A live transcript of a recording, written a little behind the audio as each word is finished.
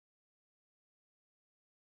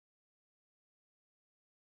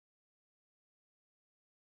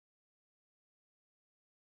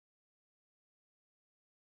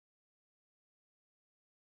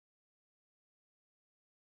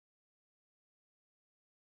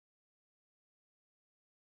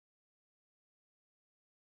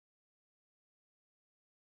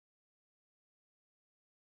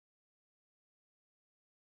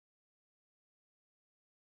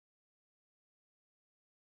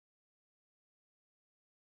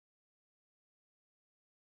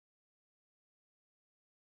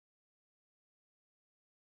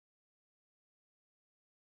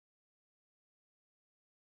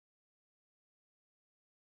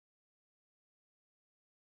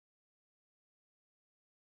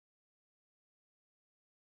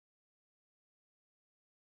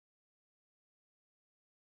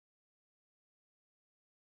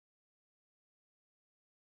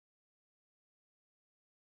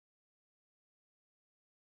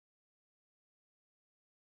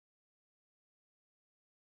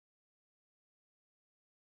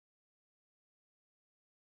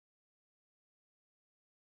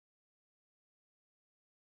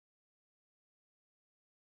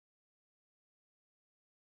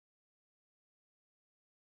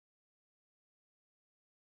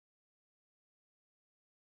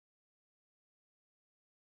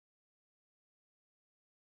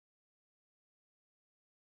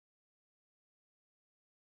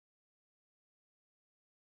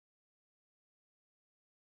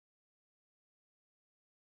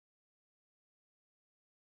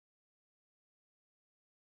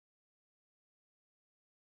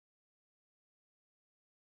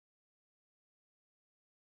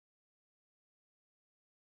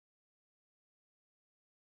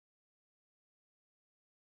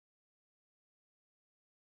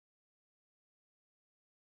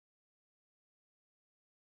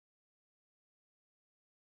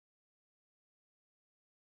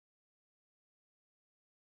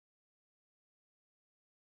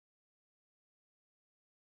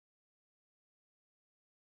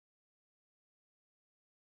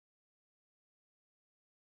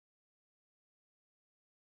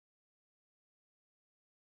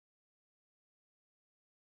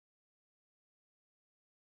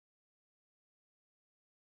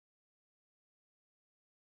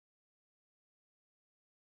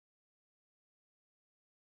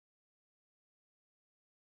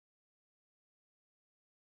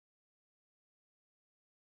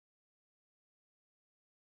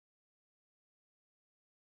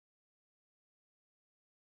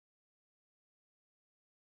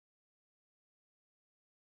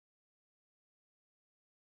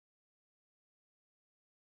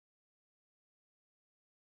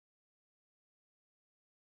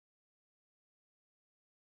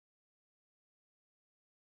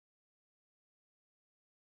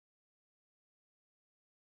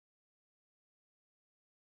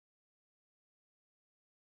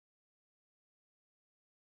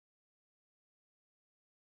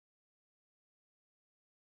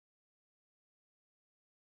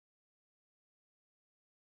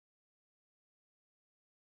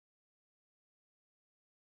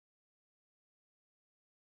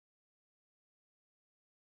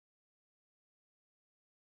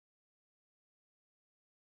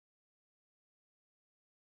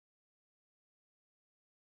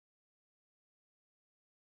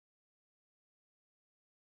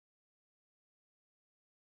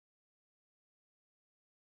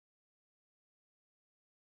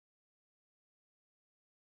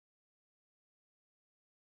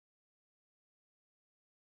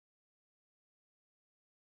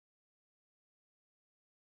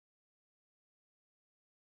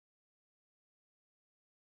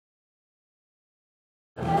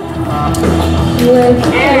When people look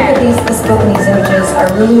at this book and these images, I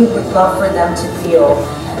really would love for them to feel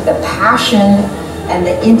the passion and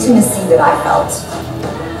the intimacy that I felt,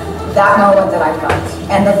 that moment that I felt.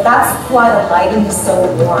 And that's why the lighting is so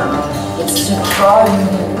warm. It's to draw you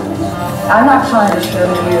in. I'm not trying to show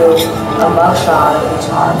you a mugshot of a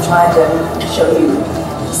guitar. I'm trying to show you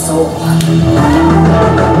the soul.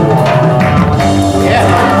 Yeah.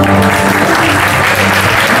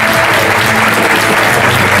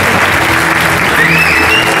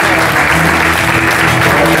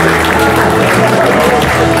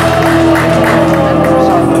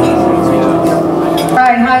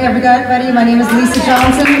 Hi everybody, my name is Lisa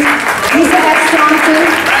Johnson, Lisa X. Johnson.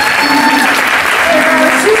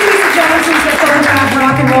 She's Lisa Johnson that photographed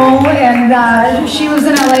rock and roll, and she lives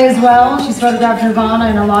in LA as well. She's photographed Nirvana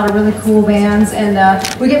and a lot of really cool bands, and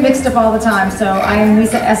we get mixed up all the time. So I am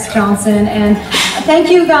Lisa S. Johnson, and thank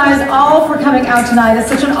you guys all for coming out tonight. It's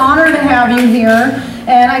such an honor to have you here.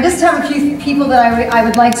 And I just have a few people that I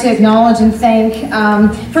would like to acknowledge and thank.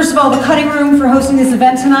 First of all, the Cutting Room for hosting this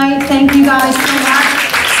event tonight. Thank you guys so much.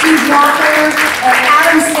 Steve Walker and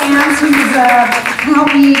Adam Sands, who's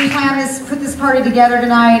helped me put this party together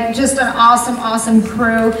tonight. Just an awesome, awesome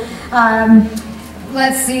crew.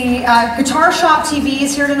 Let's see, Guitar Shop TV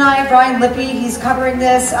is here tonight. Brian Lippy, he's covering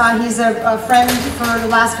this. He's a friend for the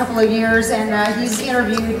last couple of years, and he's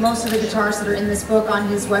interviewed most of the guitarists that are in this book on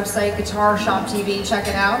his website, Guitar Shop TV. Check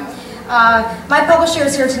it out. My publisher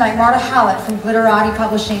is here tonight, Marta Hallett from Glitterati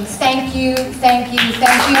Publishing. Thank you, thank you,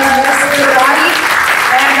 thank you, Glitterati.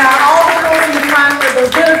 And all the girls in the front, they're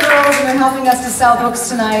good girls, and they're helping us to sell books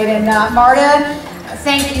tonight. And Marta,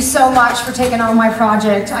 thank you so much for taking on my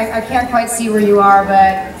project. I can't quite see where you are,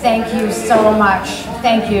 but thank you so much.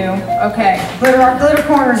 Thank you. Okay, Glitter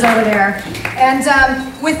Corner's over there. And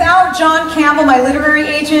without John Campbell, my literary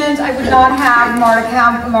agent, I would not have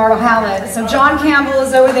Marta Hallett. So John Campbell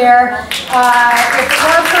is over there. If it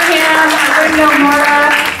weren't for him, I wouldn't know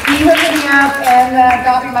Marta. He hooked me up and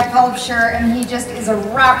got me my publisher, and he just is a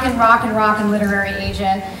rockin' literary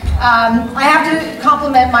agent. I have to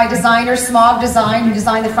compliment my designer, Smog Design, who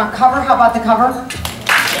designed the front cover. How about the cover?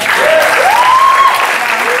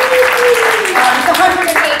 It's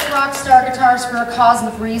 108 RockStar Guitars for a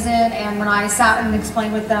cosmic reason, and when I sat and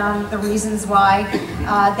explained with them the reasons why,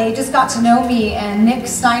 they just got to know me. And Nick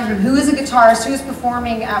Steinberg, who is a guitarist, who is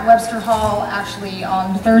performing at Webster Hall actually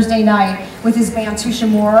on Thursday night with his band Tusha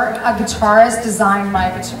Moore, a guitarist, designed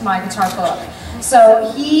my guitar book.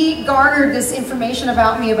 So he garnered this information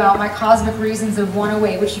about me, about my cosmic reasons of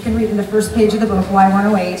 108, which you can read in the first page of the book, Why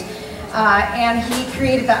 108. And he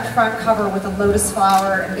created that front cover with a lotus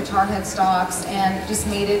flower and guitar headstocks, and just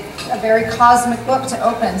made it a very cosmic book to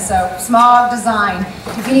open. So Smog Design.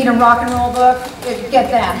 If you need a rock and roll book, get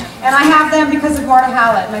them. And I have them because of Marta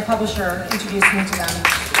Hallett, my publisher, introduced me to them.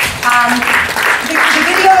 The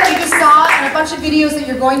video that you just saw, and a bunch of videos that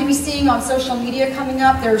you're going to be seeing on social media coming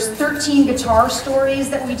up, there's 13 guitar stories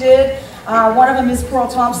that we did. One of them is Pearl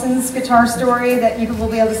Thompson's guitar story that you will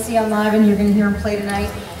be able to see on live, and you're going to hear him play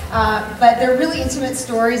tonight. But they're really intimate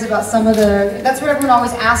stories about some of that's what everyone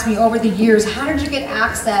always asks me over the years, how did you get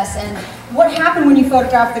access, and what happened when you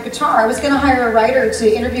photographed the guitar? I was going to hire a writer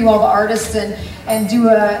to interview all the artists and do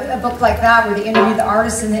a book like that where they interviewed the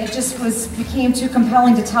artists, and it just became too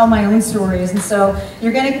compelling to tell my own stories. And so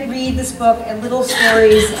you're going to read this book and little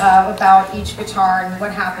stories about each guitar and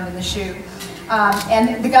what happened in the shoot.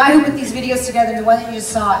 And the guy who put these videos together, the one that you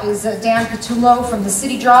just saw, is Dan Patullo from the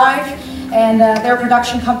City Drive, and they're a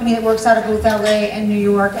production company that works out of both LA and New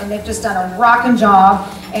York, and they've just done a rockin' job.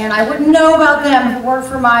 And I wouldn't know about them if it weren't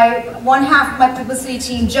for one half of my publicity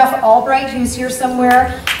team, Jeff Albright, who's here somewhere.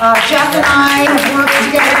 Jeff and I have worked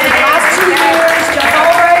together for the last 2 years. Jeff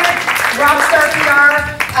Albright, RockStar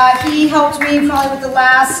Guitars. He helped me probably with the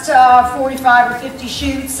last 45 or 50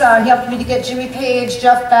 shoots. He helped me to get Jimmy Page,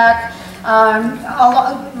 Jeff Beck,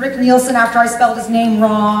 Rick Nielsen after I spelled his name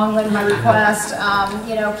wrong in my request.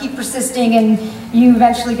 You know, keep persisting and you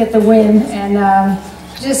eventually get the win. And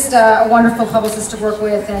just a wonderful publicist to work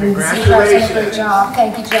with, and Steve did a great job.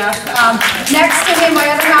 Thank you, Jeff. Next to him, my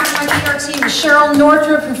other half of my PR team is Cheryl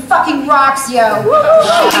Northrup, who fucking rocks, yo.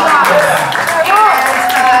 She rocks.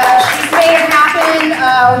 And she's made it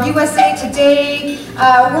happen. USA Today,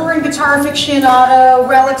 we're in Guitar Aficionado,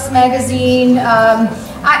 Relics Magazine.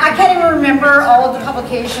 I can't even remember all of the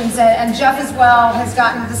publications, and Jeff as well has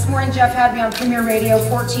gotten, this morning Jeff had me on Premier Radio,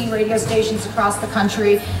 14 radio stations across the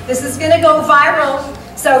country. This is going to go viral.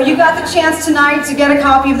 So you got the chance tonight to get a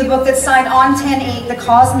copy of the book that's signed on 10/8, the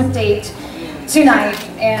cosmic date, tonight.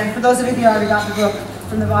 And for those of you who already got the book,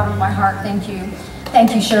 from the bottom of my heart, thank you.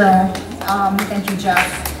 Thank you, Cheryl. Thank you, Jeff.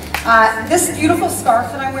 This beautiful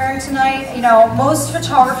scarf that I'm wearing tonight, you know, most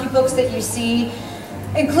photography books that you see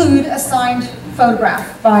include a signed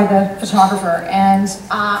photograph by the photographer, and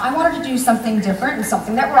I wanted to do something different and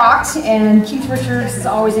something that rocked, and Keith Richards is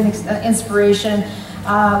always an inspiration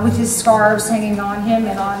with his scarves hanging on him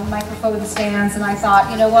and on microphone stands, and I thought,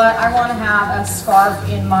 you know what, I want to have a scarf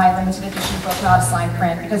in my limited edition book, not a signed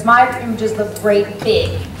print, because my images look great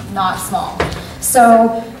big, not small.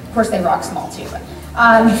 So, of course they rock small too, but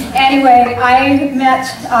anyway, I met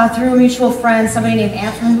through a mutual friend, somebody named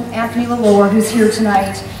Anthony Lalore, who's here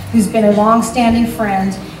tonight, who's been a long-standing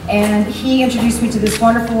friend, and he introduced me to this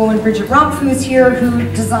wonderful woman, Bridget Rumpf, who's here, who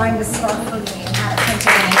designed this scarf for me and had it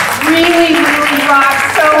printed, and it really, really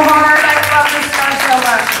rocks so hard. I love this scarf so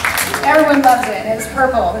much. Everyone loves it. It's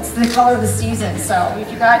purple. It's the color of the season. So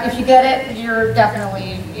if you get it, you're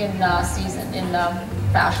definitely in season, in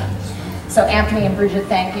fashion. So Anthony and Bridget,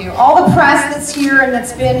 thank you. All the press that's here and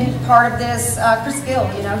that's been part of this, Chris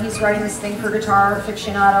Gill, you know, he's writing this thing for Guitar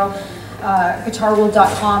Aficionado.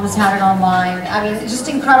 GuitarWorld.com has had it online. I mean, just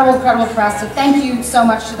incredible, incredible press. So thank you so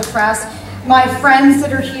much to the press. My friends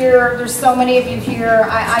that are here, there's so many of you here.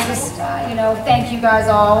 I just, you know, thank you guys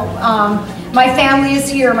all. My family is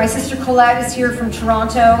here. My sister Colette is here from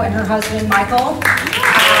Toronto, and her husband Michael.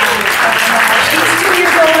 She's 2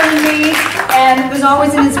 years older than me, and was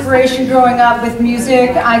always an inspiration growing up with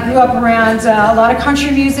music. I grew up around a lot of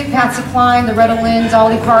country music, Patsy Cline, Loretta Lynn,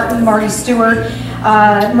 Dolly Parton, Marty Stewart,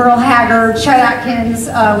 Merle Haggard, Chet Atkins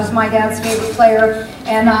was my dad's favorite player.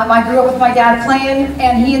 And I grew up with my dad playing,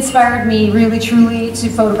 and he inspired me really, truly to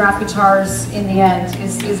photograph guitars in the end,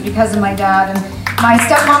 is because of my dad. And my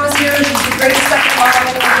stepmom is here. She's the greatest stepmom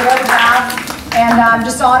anyone could ever have. And I'm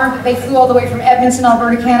just honored that they flew all the way from Edmonton,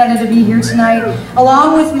 Alberta, Canada to be here tonight,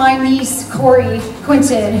 along with my niece, Corey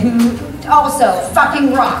Quinton, who also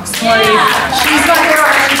fucking rocks. Corey. Yeah. She's my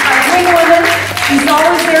wing woman. She's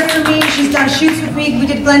always there for me. She's done shoots with me. We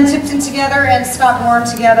did Glenn Tipton together and Scott Gorham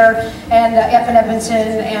together, and up in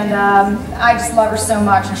Edmonton, and I just love her so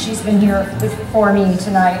much, and she's been here for me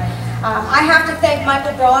tonight. I have to thank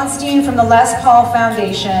Michael Bronstein from the Les Paul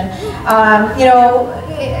Foundation. You know,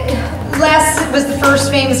 Les was the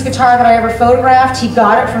first famous guitar that I ever photographed. He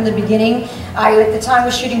got it from the beginning. I, at the time,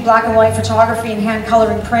 was shooting black and white photography and hand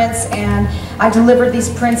coloring prints, and I delivered these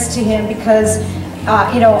prints to him because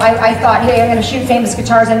you know, I thought, hey, I'm going to shoot famous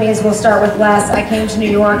guitars, I may as well start with Les. I came to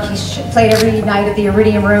New York. He played every night at the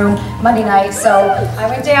Iridium Room, Monday night. So I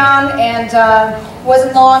went down, and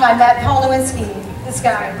wasn't long, I met Paul Nowinski, this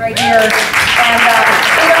guy right here. And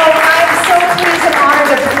you know, I'm so pleased and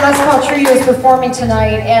honored that the Les Paul Trio is performing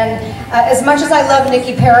tonight. And as much as I love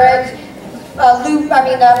Nicky Parrott,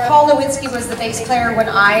 Paul Nowinski was the bass player when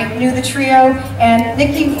I knew the trio, and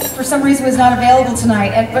Nicky, for some reason, was not available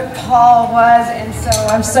tonight, but Paul was, and so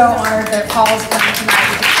I'm so honored that Paul's playing tonight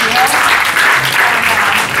with the trio.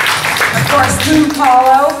 And, of course, Lou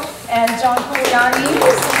Paulo and John Poliani.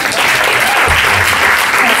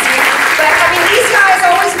 But I mean, these guys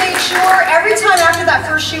always made sure, every time after that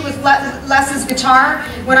first shoot with Les's guitar,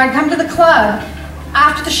 when I'd come to the club,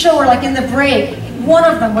 after the show or like in the break, one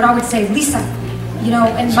of them would always say, Lisa, you know,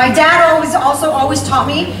 and my dad always taught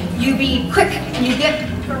me, you be quick and you get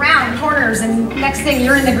around corners, and next thing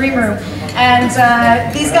you're in the green room. And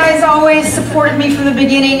these guys always supported me from the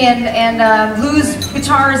beginning, and Lou's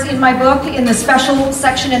guitar is in my book in the special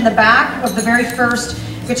section in the back of the very first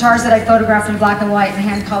guitars that I photographed in black and white and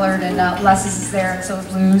hand colored, and Les's is there, and so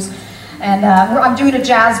is Lou's. And I'm doing a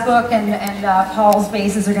jazz book, and Paul's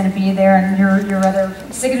basses are going to be there, and your other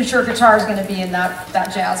signature guitar is going to be in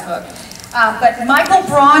that jazz book. But Michael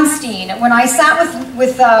Bronstein, when I sat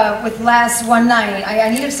with Les one night, I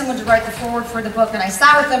needed someone to write the foreword for the book, and I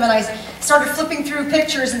sat with him and I started flipping through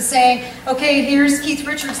pictures and saying, okay, here's Keith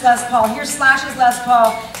Richards' Les Paul, here's Slash's Les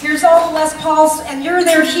Paul, here's all the Les Pauls, and you're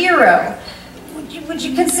their hero. Would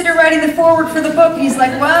you consider writing the foreword for the book? And he's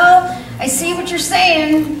like, well, I see what you're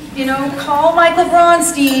saying, you know, call Michael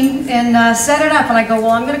Bronstein and set it up. And I go,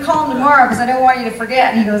 well, I'm going to call him tomorrow because I don't want you to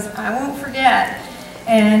forget. And he goes, I won't forget.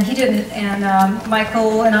 And he didn't. And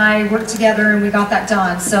Michael and I worked together, and we got that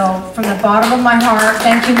done. So from the bottom of my heart,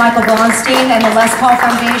 thank you, Michael Bronstein and the Les Paul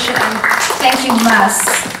Foundation. And thank you, Les.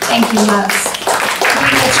 Thank you, Les. Give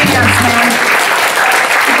me a chance, man.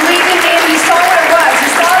 He believed in me, and he saw what it was. He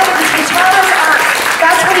saw it was guitarist art.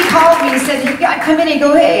 That's what he called me. He said, I'd come in and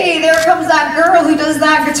go, hey, there comes that girl who does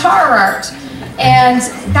that guitar art. And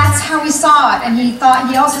that's how he saw it. And he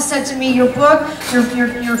also said to me, your book,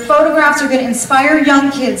 your photographs are going to inspire young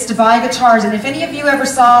kids to buy guitars. And if any of you ever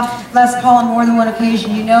saw Les Paul on more than one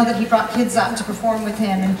occasion, you know that he brought kids out to perform with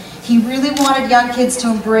him. And he really wanted young kids to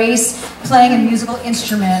embrace playing a musical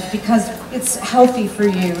instrument because it's healthy for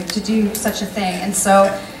you to do such a thing. And so,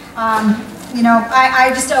 you know, I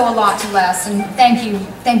just owe a lot to Les, and thank you,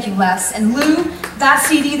 Les. And Lou, that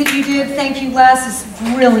CD that you did, thank you, Les, is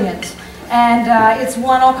brilliant. And it's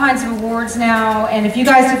won all kinds of awards now, and if you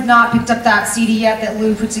guys have not picked up that CD yet that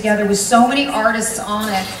Lou put together with so many artists on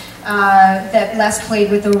it that Les played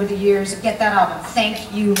with over the years, get that album.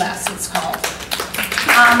 Thank you, Les, it's called.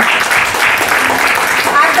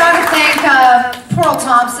 I've got to thank Pearl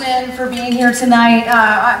Thompson for being here tonight.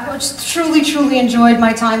 I just truly enjoyed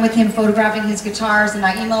my time with him photographing his guitars, and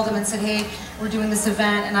I emailed him and said, hey, we're doing this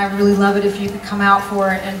event, and I really love it if you could come out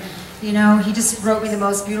for it. And you know, he just wrote me the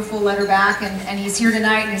most beautiful letter back, and he's here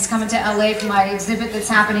tonight, and he's coming to LA for my exhibit that's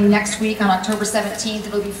happening next week on October 17th.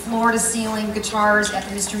 It'll be floor-to-ceiling guitars at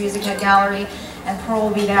the Mystery Music Head Gallery, and Pearl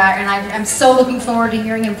will be there. And I'm so looking forward to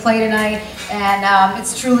hearing him play tonight, and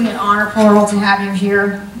it's truly an honor, Pearl, to have you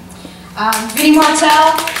here. Vinnie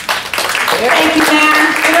Martell, thank you, man.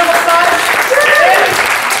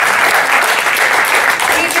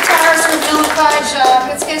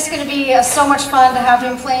 It's going to be so much fun to have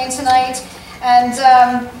him playing tonight.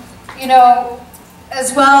 And, you know,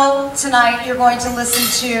 as well tonight you're going to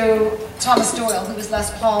listen to Thomas Doyle, who was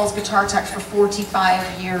Les Paul's guitar tech for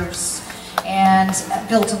 45 years and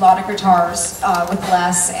built a lot of guitars with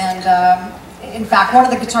Les. And in fact, one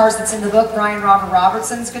of the guitars that's in the book, Brian Robert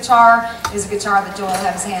Robertson's guitar, is a guitar that Doyle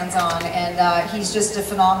had his hands on. And he's just a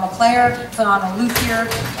phenomenal player, phenomenal luthier,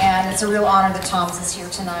 and it's a real honor that Thomas is here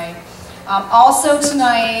tonight. Also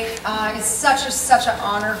tonight, it's such an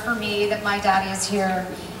honor for me that my daddy is here,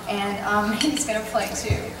 and he's going to play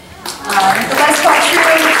too. The Les Paul Trio,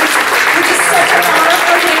 which is such an honor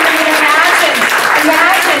for him. I mean,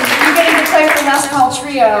 imagine you getting to play with the Les Paul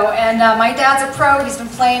Trio. And my dad's a pro. He's been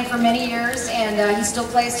playing for many years, and he still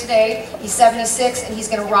plays today. He's 76, and he's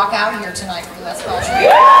going to rock out here tonight for the Les Paul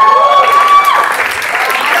Trio. I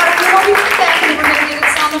got a few more people to thank, and we're going to get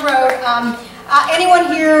this on the road.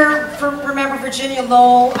 Anyone here remember Virginia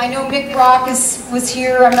Lowell? I know Mick Brock was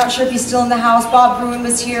here. I'm not sure if he's still in the house. Bob Bruin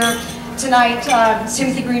was here tonight.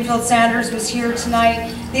 Timothy Greenfield Sanders was here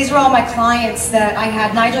tonight. These were all my clients that I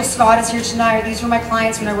had. Nigel Scott is here tonight. These were my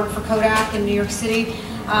clients when I worked for Kodak in New York City.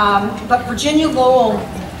 But Virginia Lowell,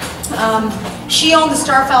 she owned the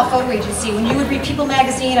Starfile Photo Agency. When you would read People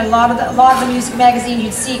magazine and a lot of the music magazine,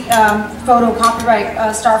 you'd see photo copyright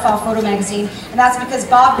Starfile Photo magazine, and that's because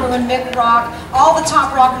Bob Bruin, Mick Brock, all the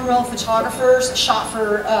top rock and roll photographers shot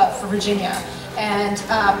for Virginia. And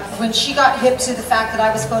when she got hip to the fact that I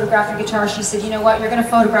was photographing guitars, she said, you know what, you're going to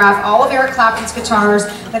photograph all of Eric Clapton's guitars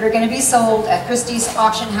that are going to be sold at Christie's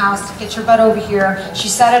auction house. To get your butt over here. She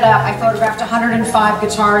set it up. I photographed 105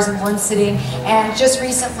 guitars in one sitting. And just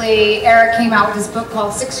recently, Eric came out with this book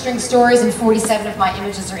called 6 String Stories, and 47 of my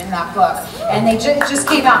images are in that book. And they just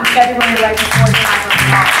came out in February, right before the launch.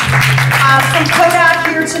 From Kodak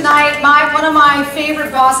here tonight, one of my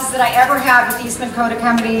favorite bosses that I ever had with Eastman Kodak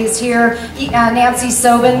Company is here. Nancy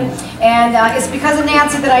Sobin, and it's because of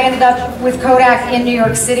Nancy that I ended up with Kodak in New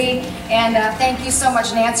York City. And thank you so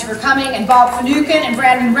much, Nancy, for coming, and Bob Finucane and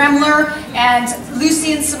Brandon Remler and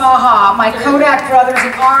Lucian Samaha. My Kodak brothers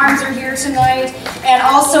in arms are here tonight, and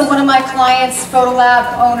also one of my clients,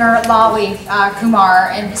 Photolab owner Lali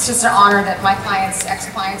Kumar. And it's just an honor that my clients,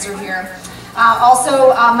 ex-clients, are here.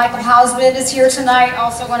 Also, Michael Hausman is here tonight.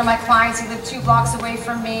 Also, one of my clients. He lived 2 blocks away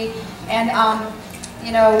from me, and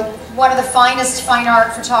you know, one of the finest fine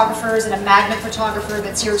art photographers and a magnet photographer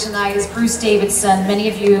that's here tonight is Bruce Davidson. Many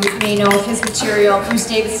of you may know of his material. Bruce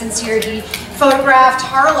Davidson's here. He photographed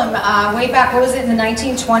Harlem way back, what was it, in the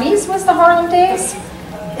 1920s was the Harlem days?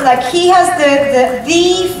 Like, he has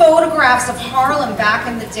the photographs of Harlem back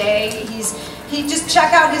in the day. He just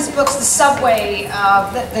check out his books, The Subway,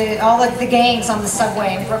 all of the gangs on the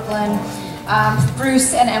subway in Brooklyn.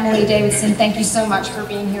 Bruce and Emily Davidson, thank you so much for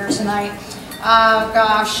being here tonight. Oh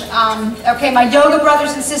gosh, okay, my yoga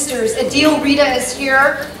brothers and sisters, Adil Rita is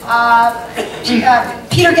here,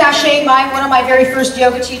 Peter Gachet, one of my very first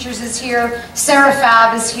yoga teachers is here, Sarah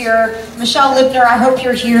Fab is here, Michelle Libner, I hope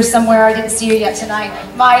you're here somewhere, I didn't see you yet tonight.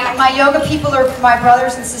 My yoga people are my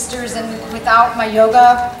brothers and sisters, and without my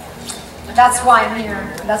yoga, that's why I'm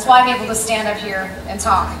here. That's why I'm able to stand up here and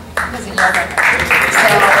talk, because of yoga. So,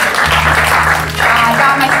 I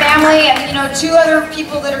got my family, and you know, 2 other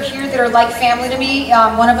people that are here that are like family to me.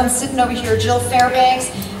 One of them sitting over here, Jill Fairbanks.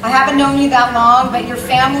 I haven't known you that long, but your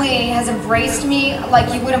family has embraced me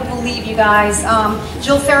like you wouldn't believe, you guys.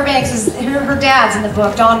 Jill Fairbanks, her dad's in the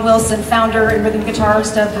book, Don Wilson, founder and rhythm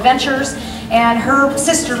guitarist of The Ventures. And her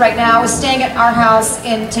sister right now is staying at our house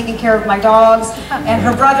and taking care of my dogs. And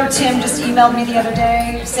her brother Tim just emailed me the other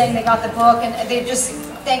day saying they got the book, and they just,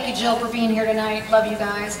 thank you Jill for being here tonight, love you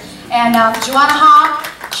guys. And Joanna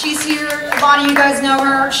Hawk, she's here, a lot of you guys know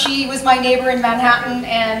her. She was my neighbor in Manhattan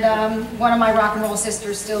and one of my rock and roll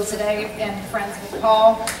sisters still today, and friends with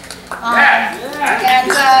Paul. And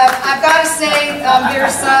I've got to say,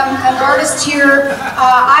 there's an artist here.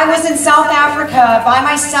 I was in South Africa by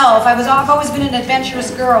myself. I've always been an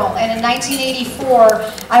adventurous girl, and in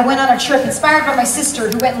 1984, I went on a trip inspired by my sister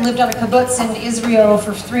who went and lived on a kibbutz in Israel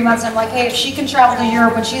for 3 months. I'm like, hey, if she can travel to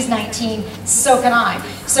Europe when she's 19, so can I.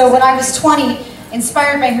 So when I was 20,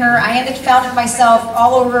 inspired by her, I founded myself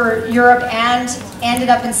all over Europe and ended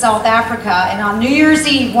up in South Africa. And on New Year's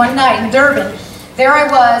Eve, one night in Durban, there I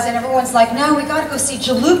was, and everyone's like, no, we got to go see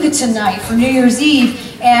Jaluka tonight for New Year's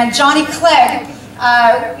Eve. And Johnny Clegg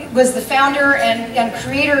was the founder and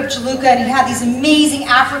creator of Jaluka, and he had these amazing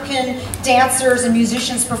African dancers and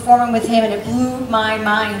musicians performing with him, and it blew my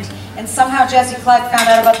mind. And somehow Jesse Clegg found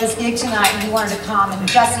out about this gig tonight, and he wanted to come. And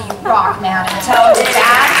Jesse, you rock, man, and tell his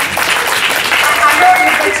dad. I know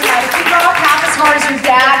you're good tonight. If you rock half as hard as your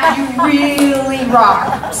dad, you really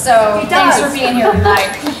rock. So thanks for being here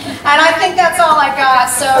tonight. And I think that's all I got.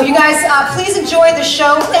 So you guys, please enjoy the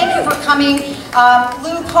show. Thank you for coming.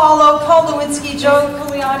 Lou Paulo, Paul Lewinsky, Joe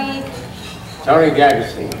Culiani. Tony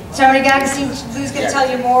Gagostine. Tony Gagostine. Lou's going to tell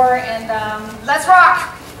you more. And let's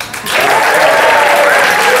rock.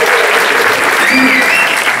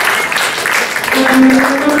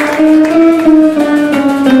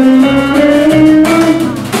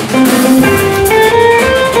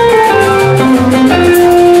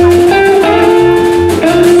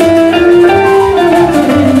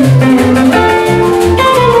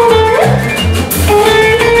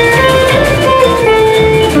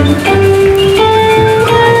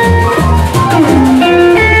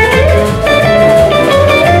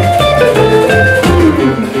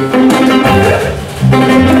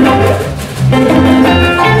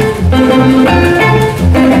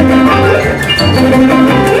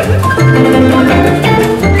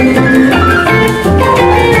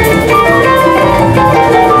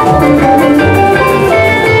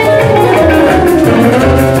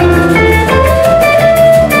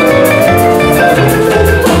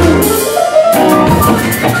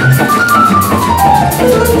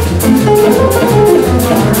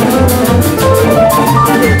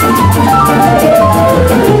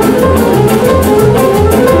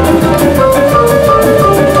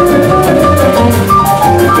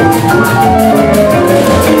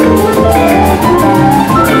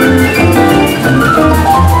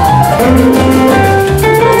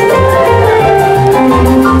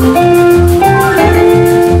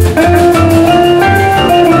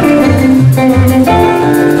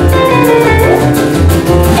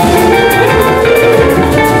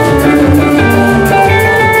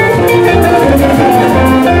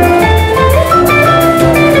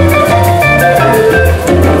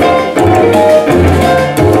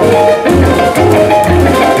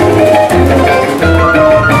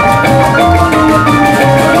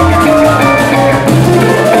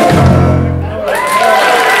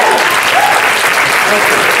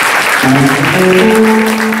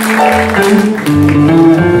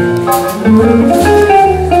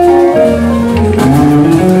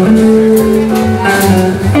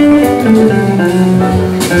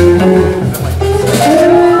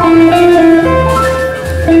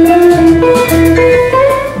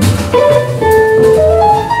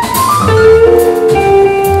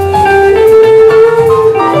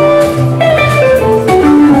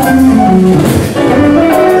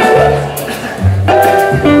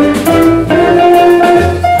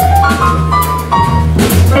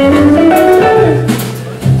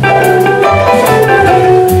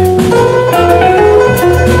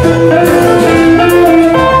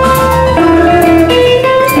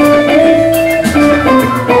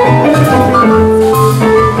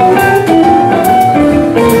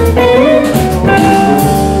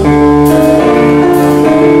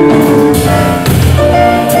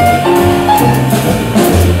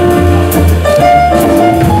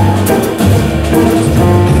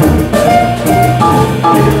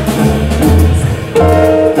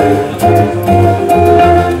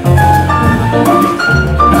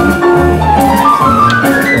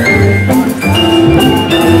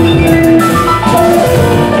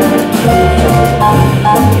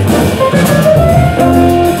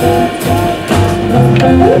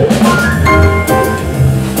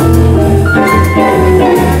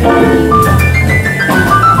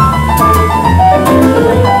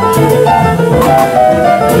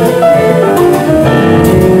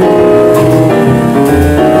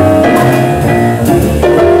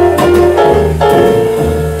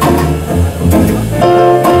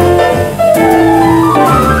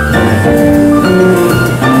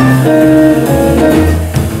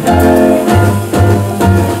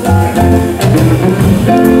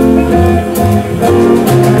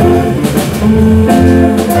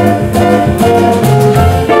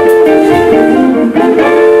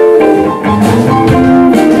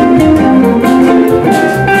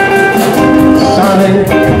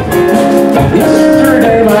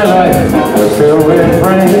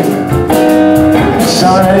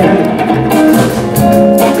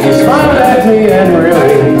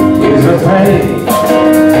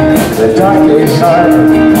 heart,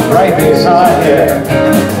 right beside here.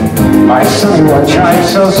 My sunny one shines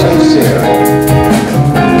so sincere,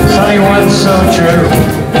 sunny one so true.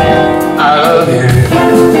 I love you.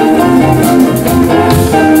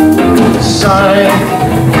 Sunny,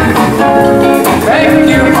 thank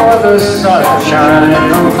you for the sunshine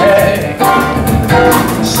bouquet.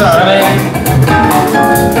 Sunny,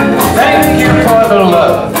 thank you for the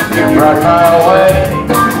love you brought my way.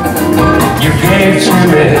 You gave to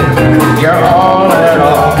me your all and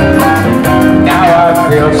all. Now I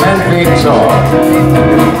feel 10 feet tall.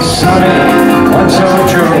 Sunny, one so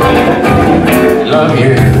true. Love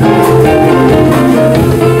you.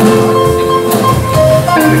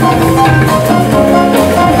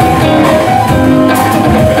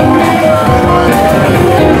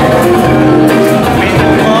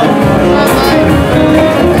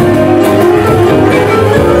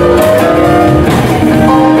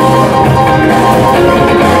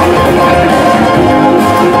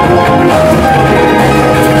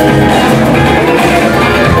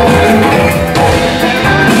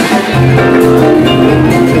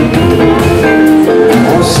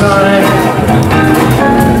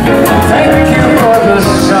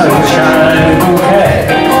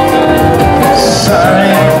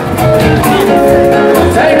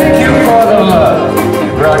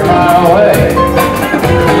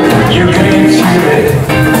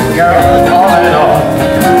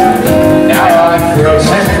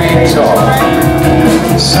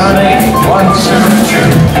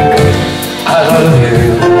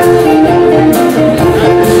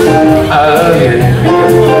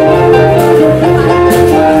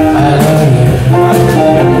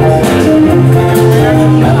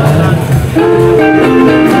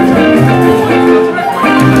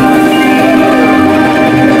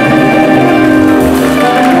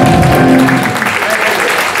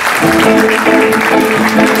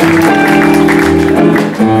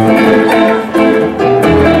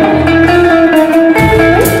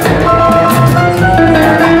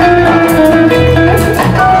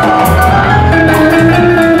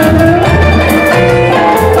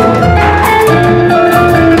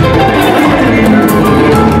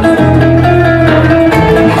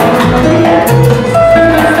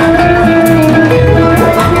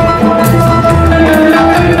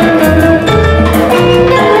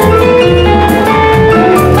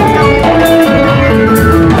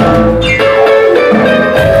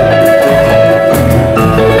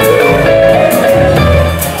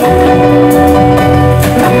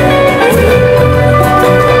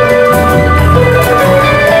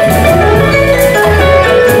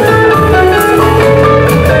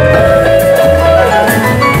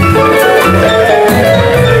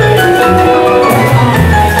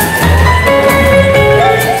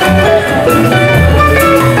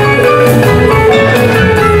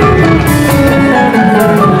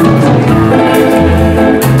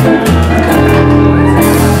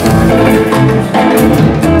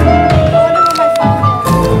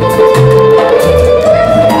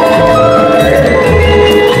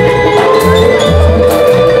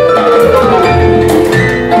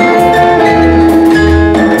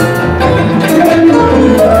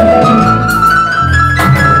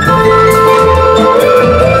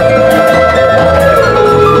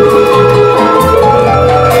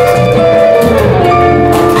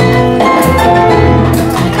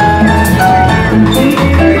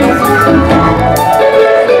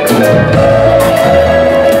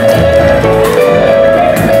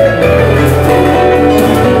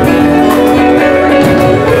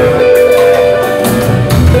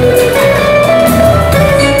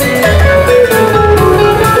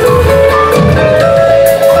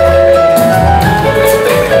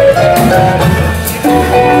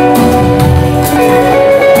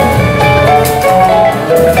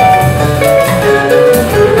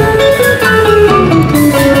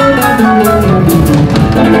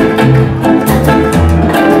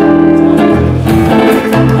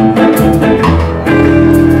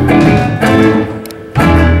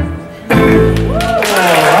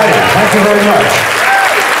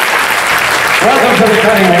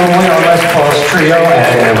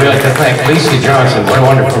 Lisa Johnson, what a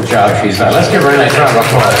wonderful job she's done. Let's give her a nice round of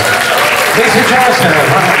applause. Lisa Johnson,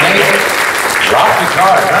 rock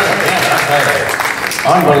guitars,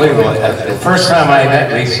 unbelievable. The first time I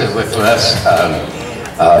met Lisa with us,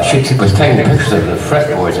 she was taking pictures of the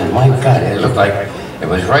fretboards, and my God, it looked like it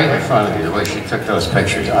was right in front of you, the way she took those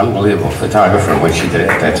pictures. Unbelievable photographer, what she did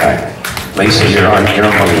at that time. Lisa, you're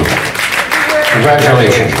unbelievable.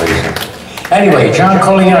 Congratulations, Lisa. Anyway, John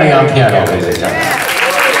Coliani on piano, ladies and gentlemen.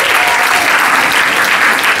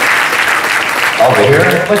 Over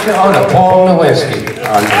here, what's your, oh, the Paul Nowinski.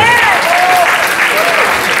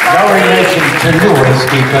 no relation to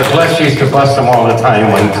Nowinski, because Les used to bust him all the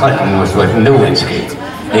time when Clinton was with Nowinski.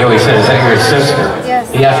 He always said, "Is that your sister?"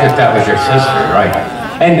 Yes. He asked if that was your sister, right?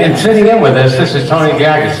 And sitting in with us, this is Tony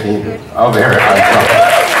D'Agostino over here.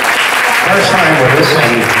 First time with us,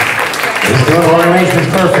 and he's doing all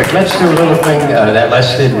arrangements perfect. Let's do a little thing that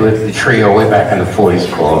Les did with the trio way back in the 40s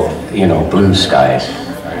called, you know, Blue Skies.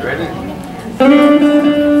 Are you ready?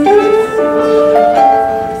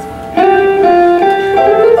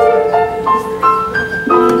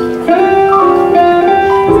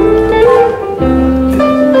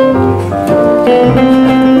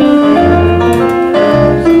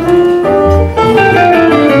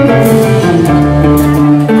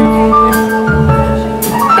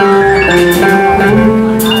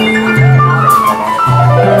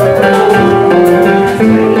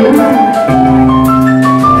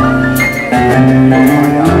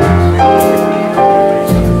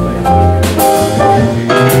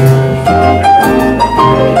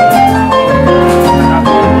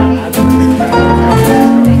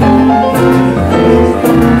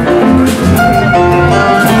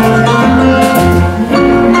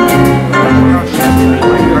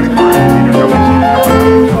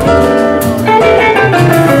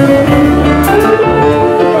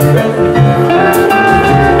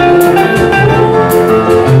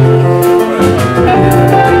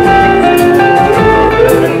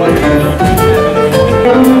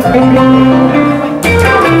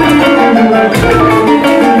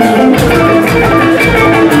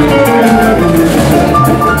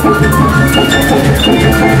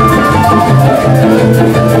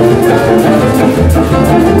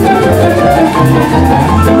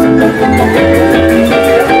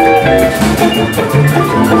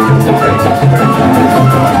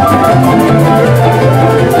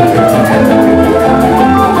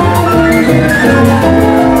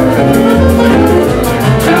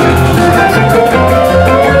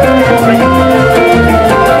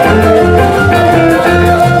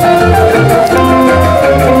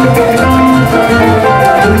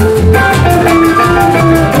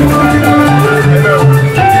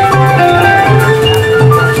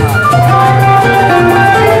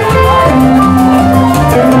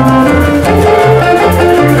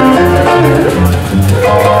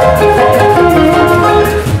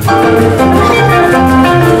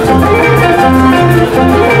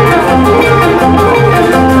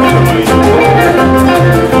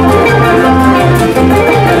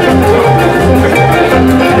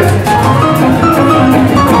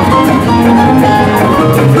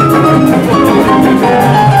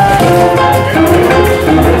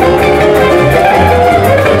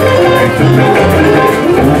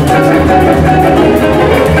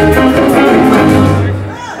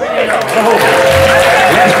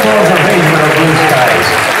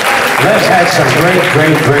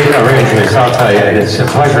 Great arrangements, I'll tell you, and it's a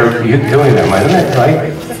pleasure doing them, isn't it,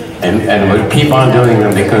 right? And we'll keep on doing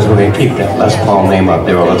them because we're going to keep that Les Paul name up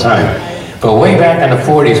there all the time. But way back in the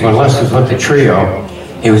 40s, when Les was with the trio,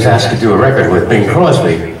 he was asked to do a record with Bing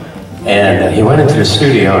Crosby. And he went into the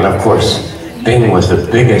studio, and of course, Bing was the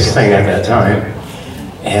biggest thing at that time.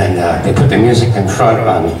 And they put the music in front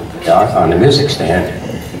on the music stand.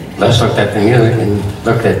 Les looked at the music and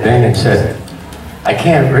looked at Bing and said, "I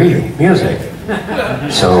can't read music."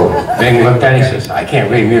 So Bing looked at it and he says, "I can't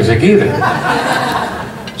read music either."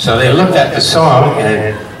 So they looked at the song,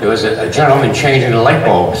 and there was a gentleman changing the light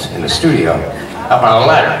bulbs in the studio up on a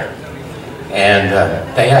ladder. And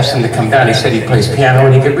they asked him to come down. He said he plays piano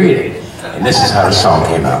and he could read it. And this is how the song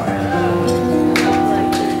came out.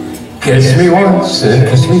 Kiss me once and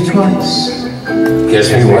kiss me twice.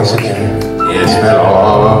 Kiss me once again. It's been a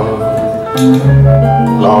long,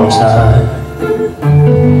 long time.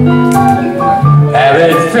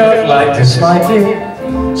 Haven't felt like this, my dear.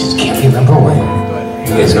 Just can't remember when.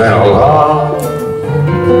 It's been a long,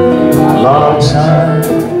 long time.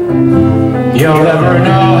 You'll never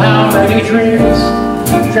know how many dreams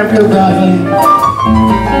dreamt about you.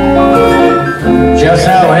 Just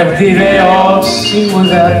how empty they all seem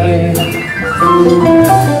without you.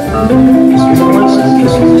 Kiss me once and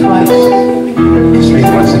kiss me twice. Kiss me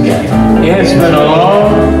once again. It's been a long,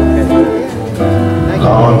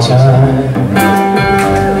 long time.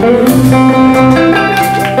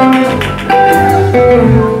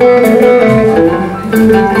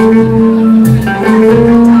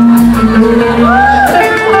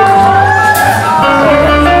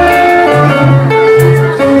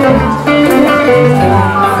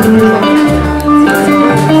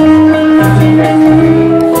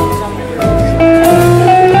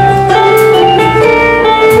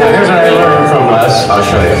 I'll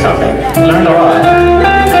show you something. Learned a lot.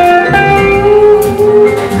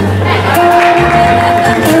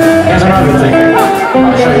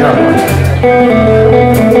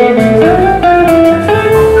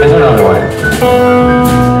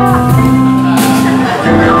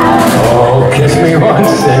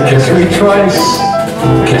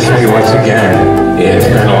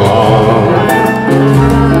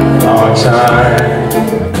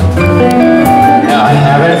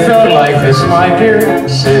 been like this, my dear,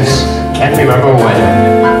 since can't remember when.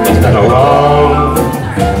 It's been a long,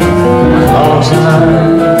 long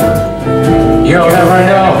time. You'll never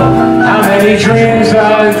know how many dreams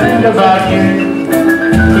I've dreamed about you.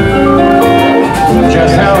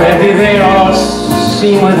 Just how empty they all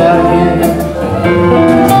seem without you.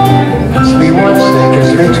 Kiss me once, then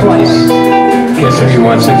kiss me twice, kiss me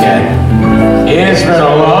once again. It's been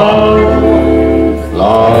a long,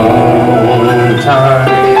 long time.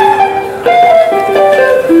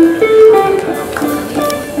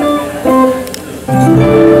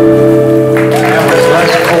 That was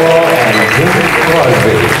Les Paul and David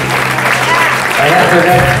Crosby. And after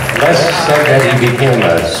that, Les said that he became a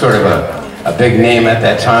sort of a big name at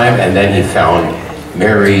that time, and then he found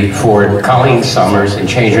Mary Ford, Colleen Summers, and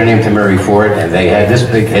changed her name to Mary Ford, and they had this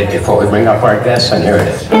big hit before we bring up our guests, and here it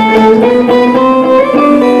is.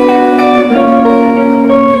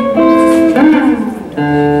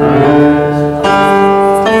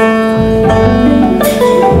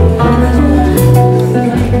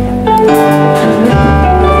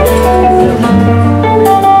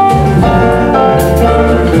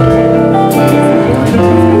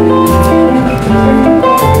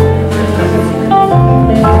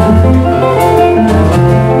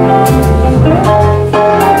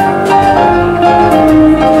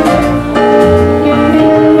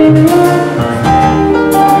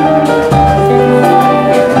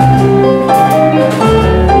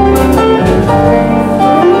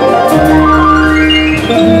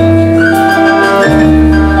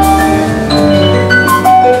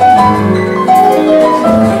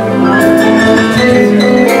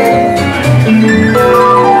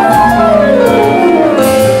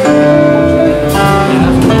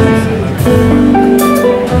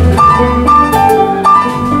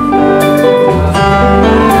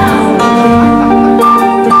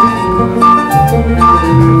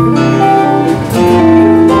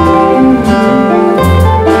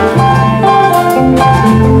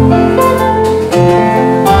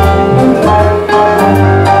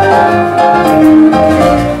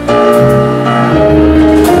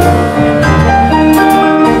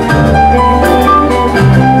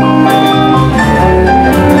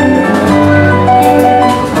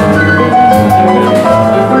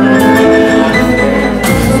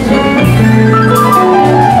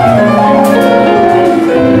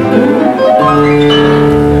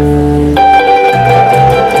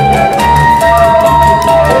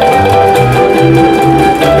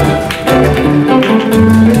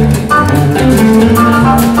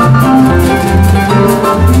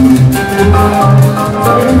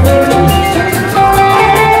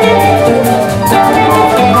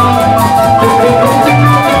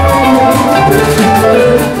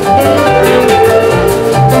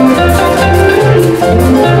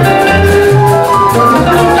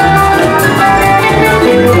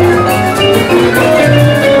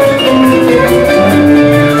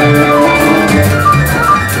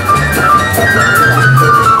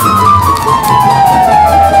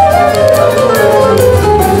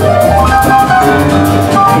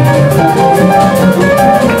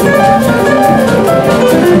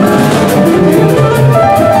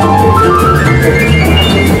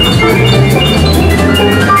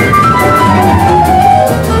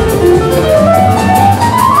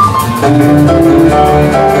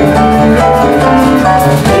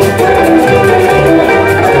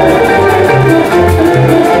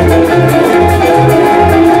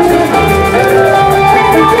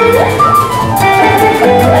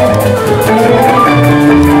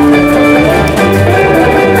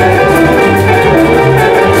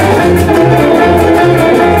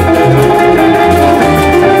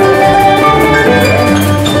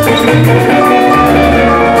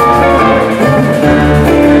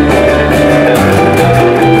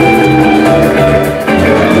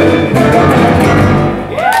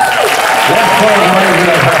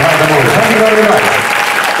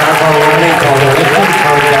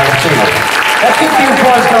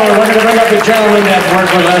 Gentleman that worked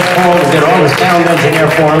with Les Paul, did all the sound engineer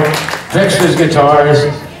for him, fixed his guitars,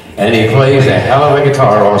 and he plays a hell of a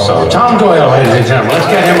guitar also. Tom Doyle, ladies and gentlemen, let's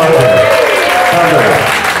get him up there. Tom Doyle.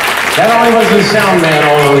 Not only was he sound man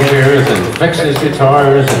all those years and fixed his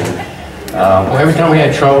guitars, and every time we had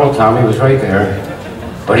trouble, Tommy was right there.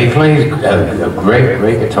 But he plays a great,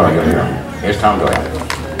 great guitar. Here's Tom Doyle.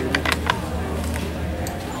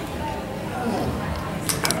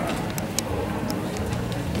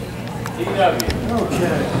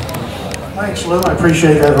 Okay. Thanks, Lou. I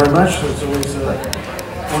appreciate that very much. It's always a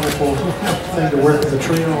wonderful thing to work with the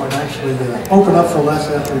trio and actually open up for Les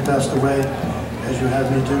after he passed away, as you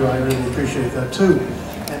had me do. I really appreciate that too.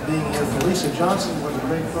 And being here for Lisa Johnson was a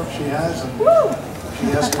great book she has, and she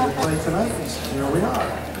asked me to play tonight, and here we are.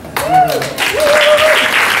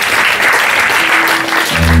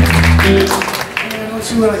 And let's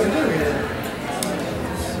see what I can do here.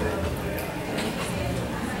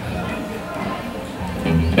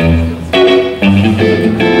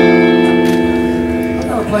 I'm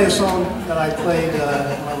going to play a song that I played when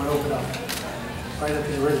I would open up, right at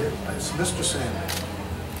the original. It's Mr. Sandman.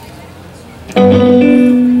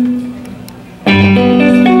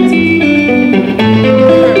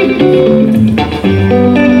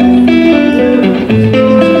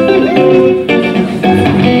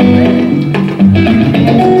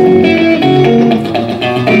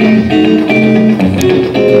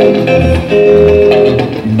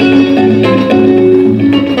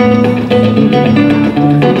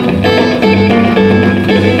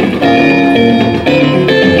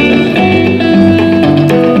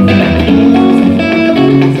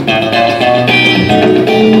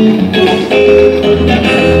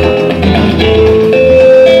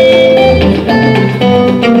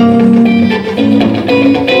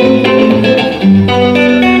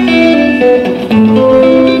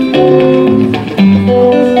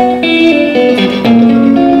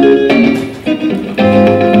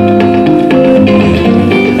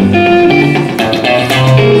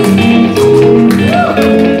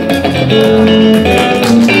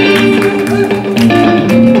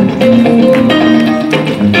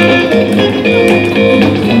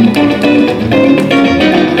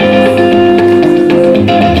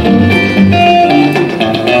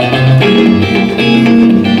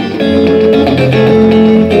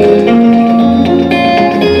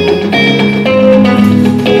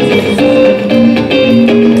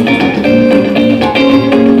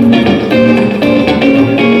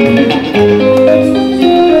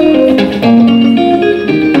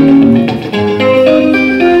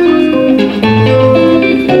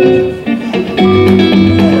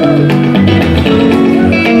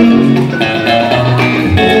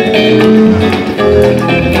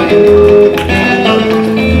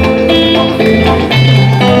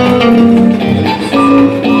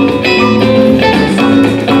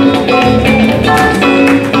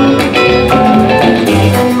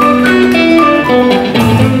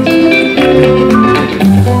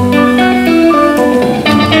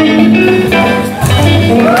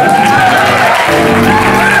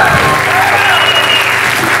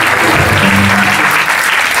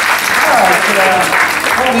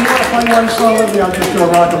 One song with me, I'll just do a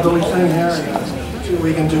rockabilly thing here and see what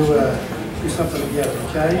we can do something together,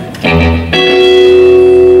 okay?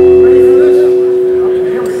 Ready for this?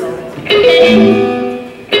 Okay, here we go.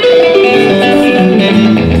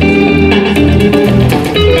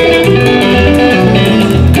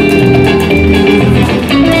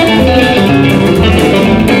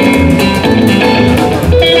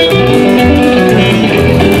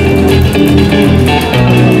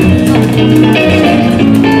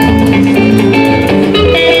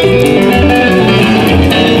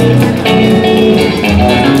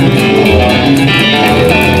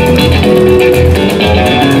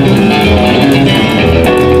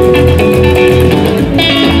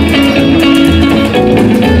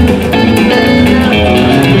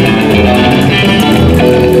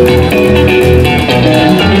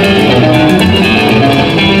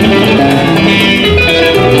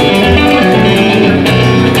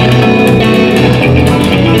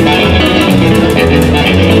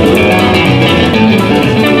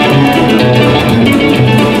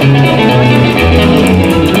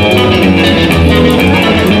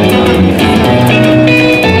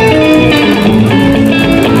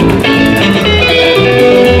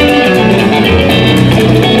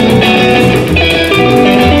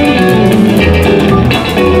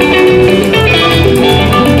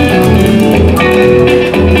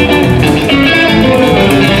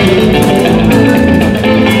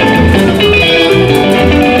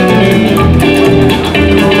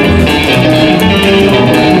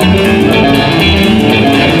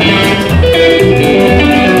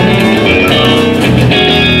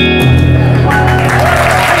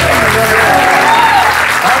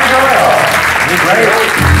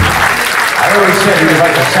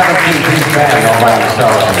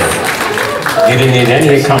 He didn't need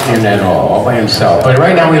any accompaniment at all by himself. But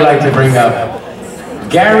right now we'd like to bring up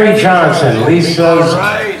Gary Johnson, Lisa's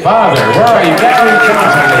father. Where are you, Gary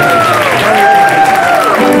Johnson, ladies and gentlemen?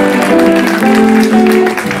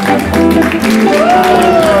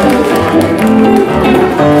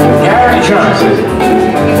 Gary Johnson.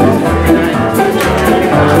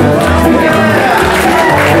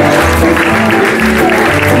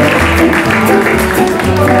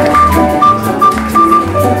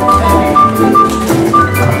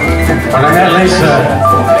 When I met Lisa,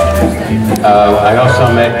 I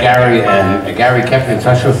also met Gary, and Gary kept in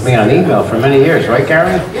touch with me on email for many years, right,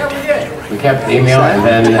 Gary? Yeah, we did. We kept emailing, and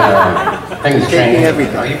then things changed.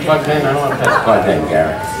 Are you plugged in? I don't know if that's plugged in,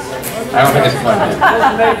 Gary. I don't think it's plugged in.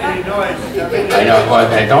 Doesn't make any noise. I know, well,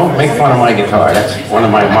 don't make fun of my guitar. That's one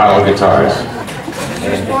of my model guitars.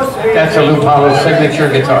 That's a Lou Palo signature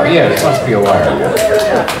guitar. Yeah, it must be a wire.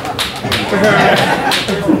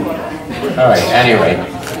 All right, anyway.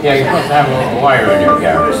 Yeah, you're supposed to have a wire in there,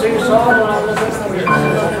 Gary.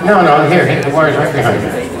 No, here, the wire's right behind you.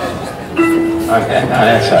 Okay, no,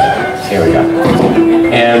 that's here we go.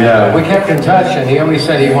 And we kept in touch, and he always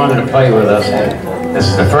said he wanted to play with us. And this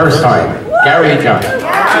is the first time. Gary Johnson.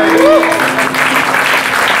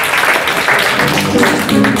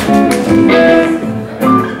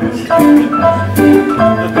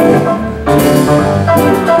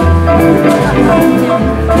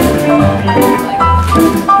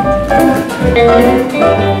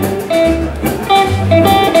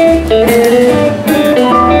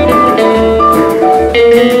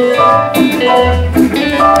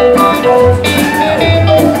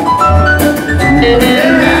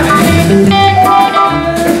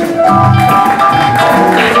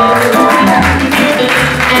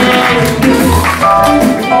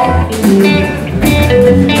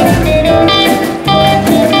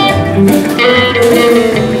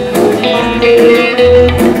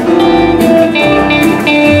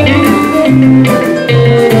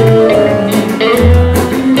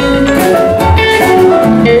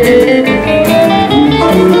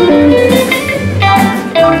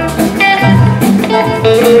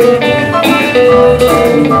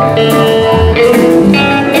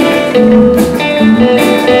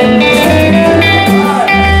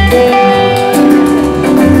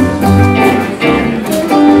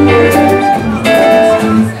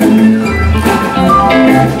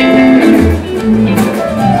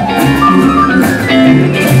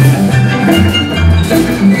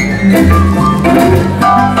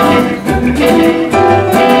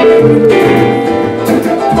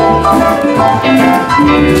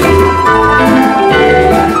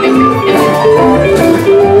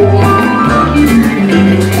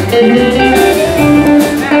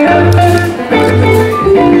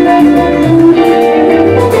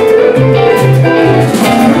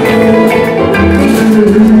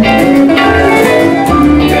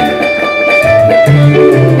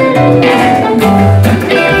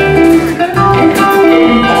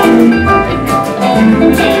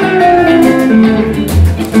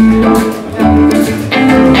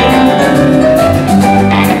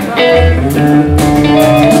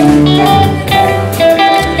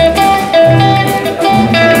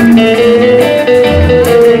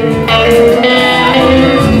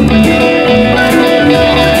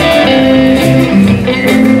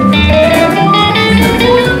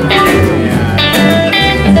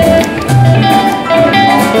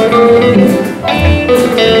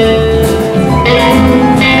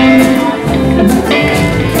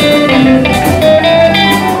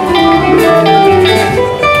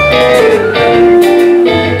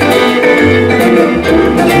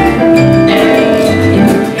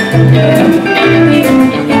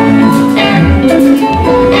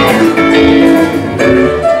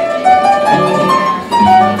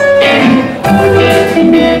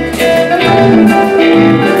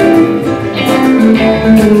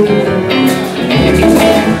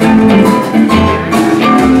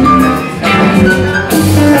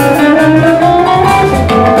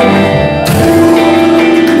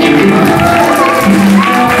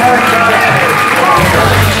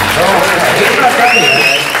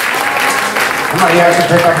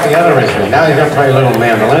 Now he's going to play a little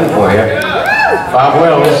mandolin for you. Bob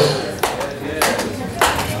Wills.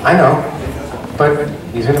 I know, but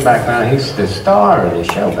he's in the background. He's the star of the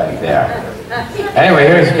show back there. Anyway,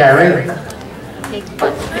 here's Gary.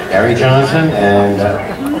 Gary Johnson, and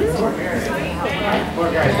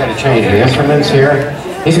he's got to change the instruments here.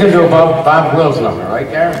 He's going to do a Bob Wills number, right,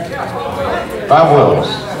 Gary? Bob Wills.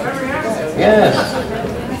 Yes.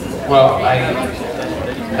 Well, I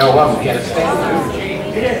know of him. He had a stamp.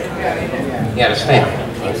 He had a stamp.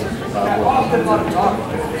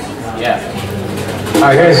 Yeah.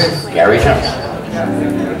 Oh, here's Gary Johnson.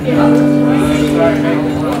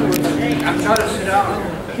 I'm trying to sit down.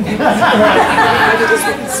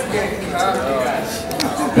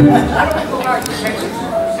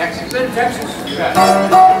 Texas. In Texas.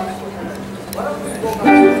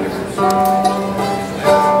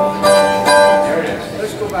 There it is.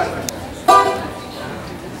 Let's go back.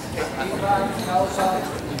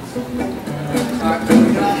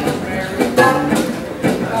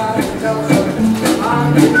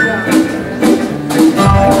 I'm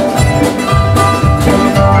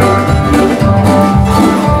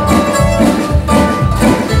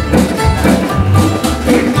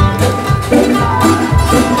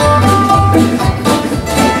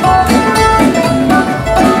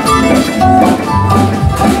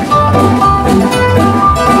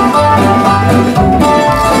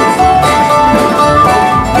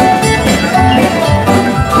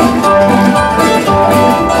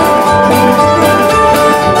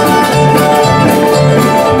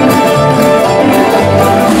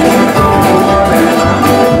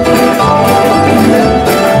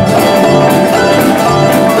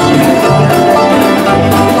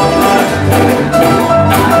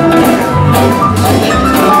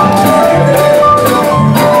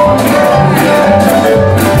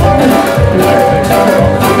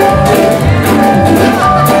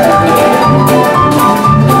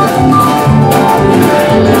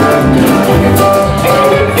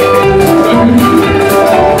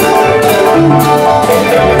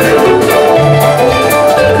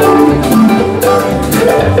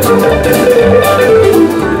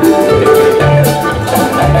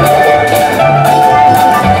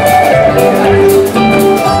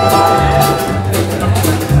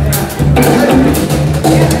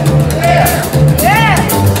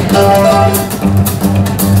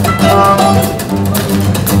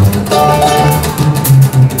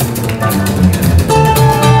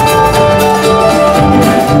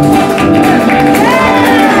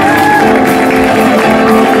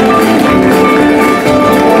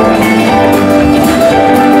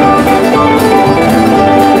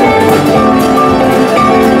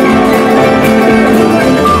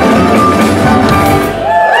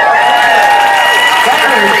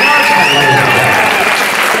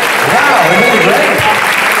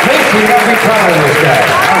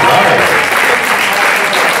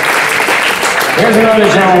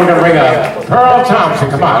we're going to bring up Pearl Thompson.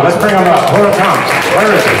 Come on, let's bring him up. Pearl Thompson. Where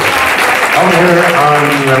is he? Over here on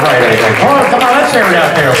the right, I think. Pearl, come on, let's hear it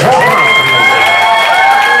out there. Pearl Thompson.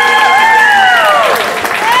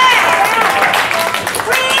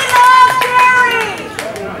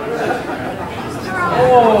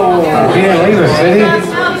 He didn't leave us, did he?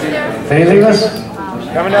 Did he leave us?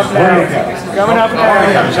 Coming up now. Coming up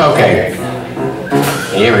now. It's okay.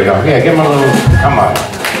 Here we go. Yeah, give him a little, come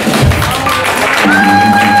on.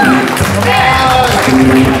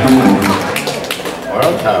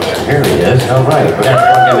 Well, Thompson, here he is. All right, we're going to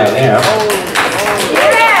plug in that amp.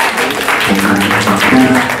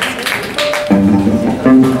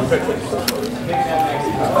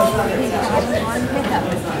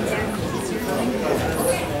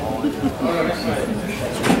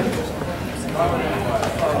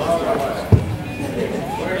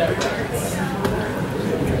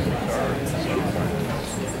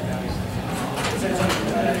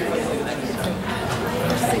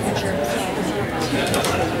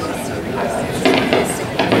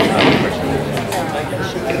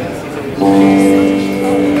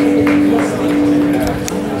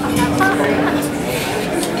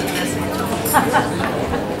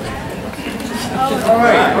 All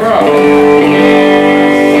right, we're up.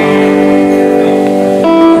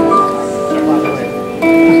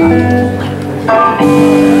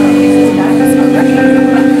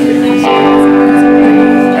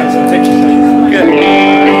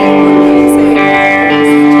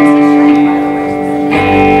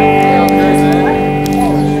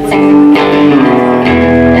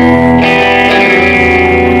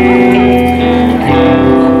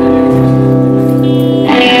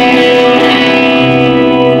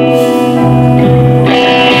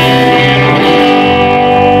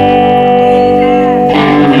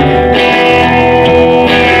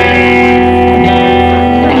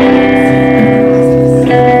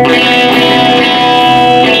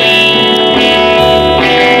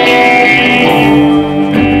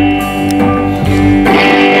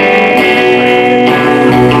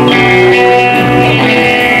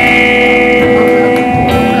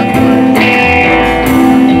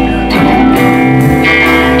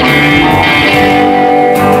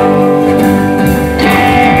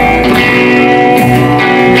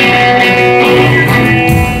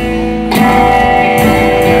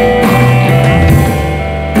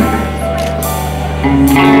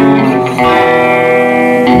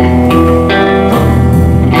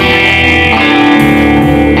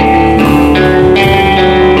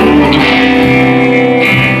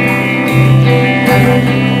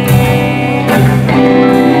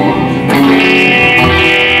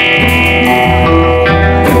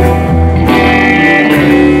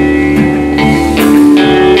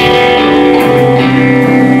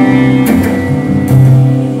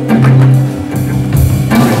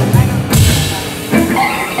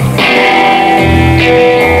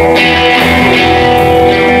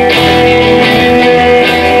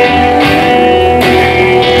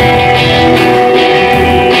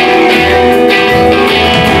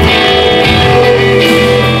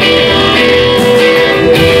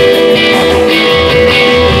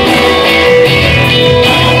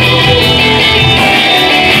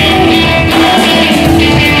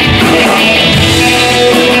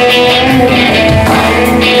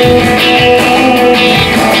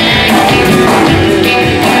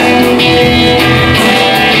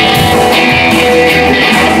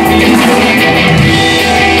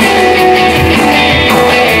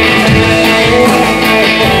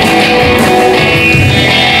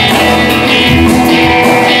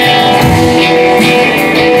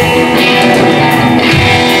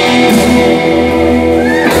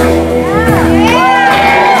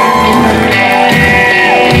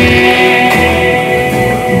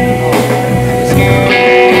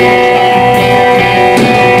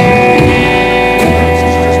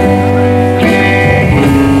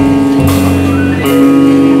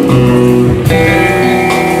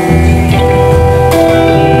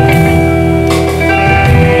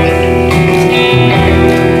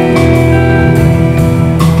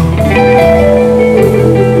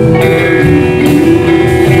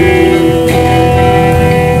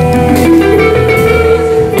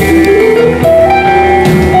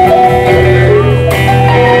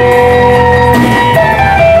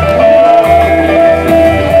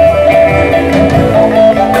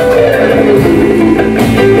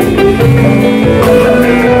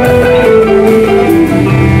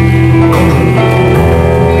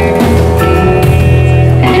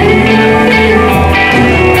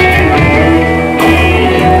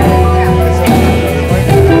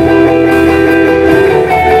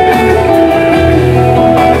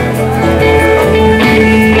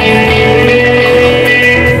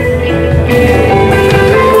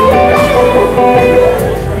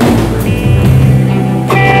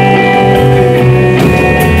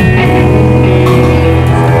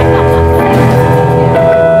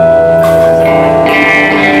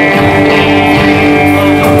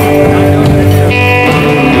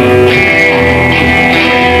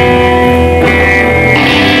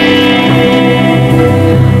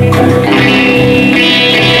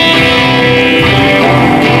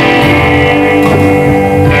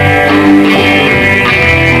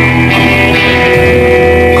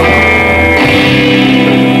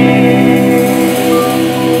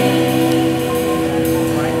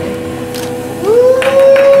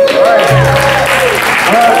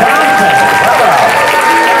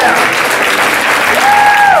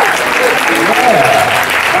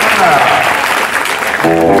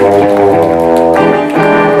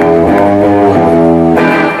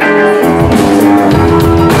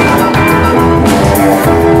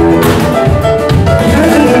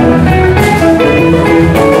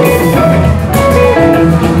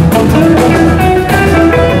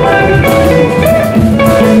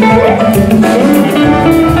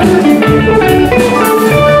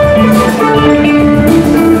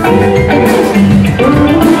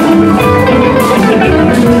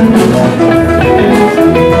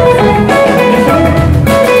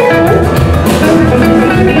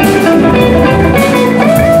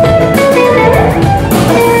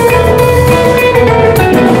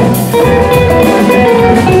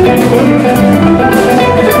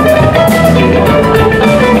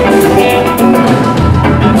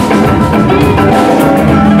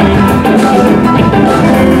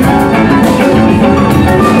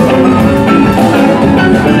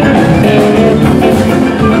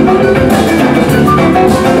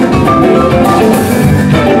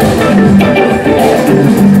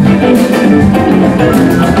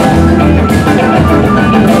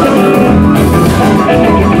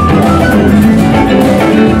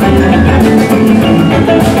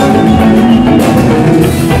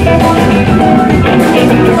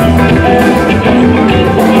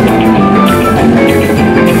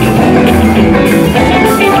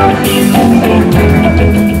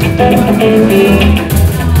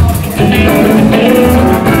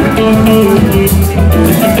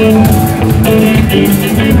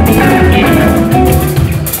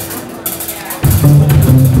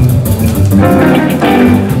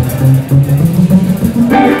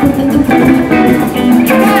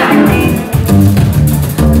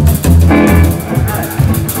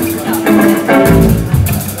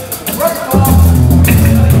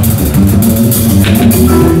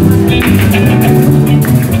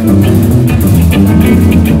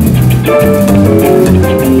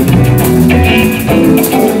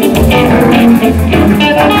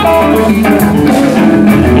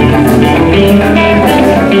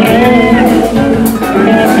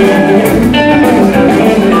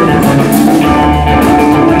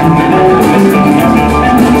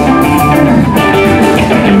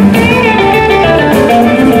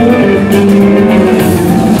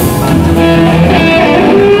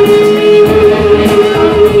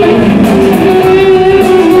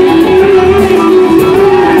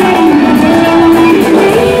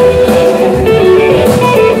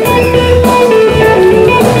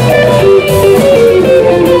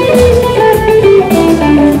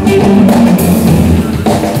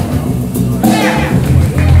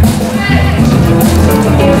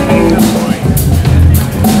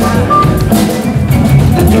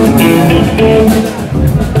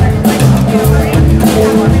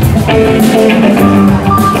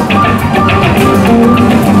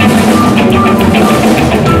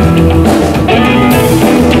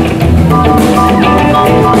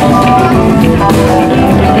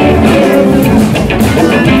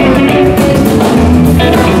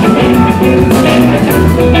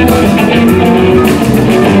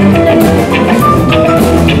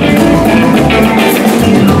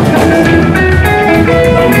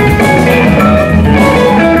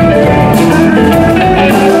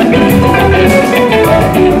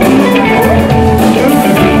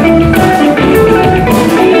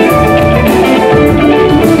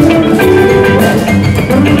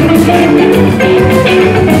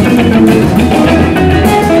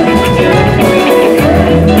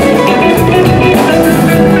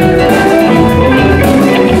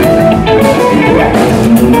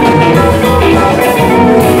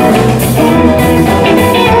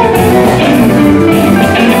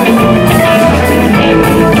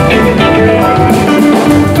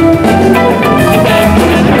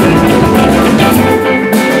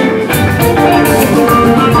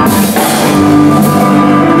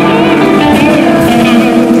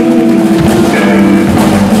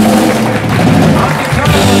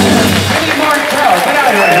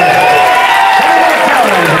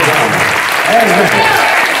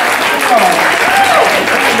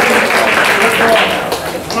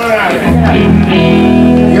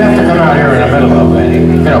 You have to come out here in the middle of it.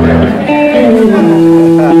 Get over there.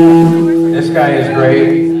 This guy is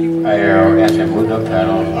great. I asked him to move the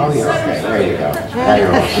pedal. Oh, you're okay. There you go. Now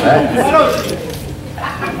you're all set.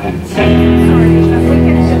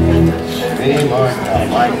 Any more? Oh,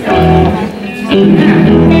 my God.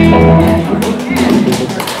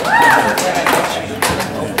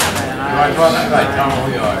 Tell me who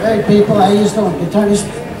you are. Hey people, how you doing? Guitarist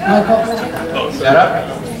Michael? Set up.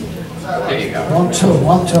 There you go. 1, 2,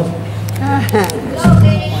 1, 2.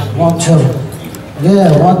 1, 2.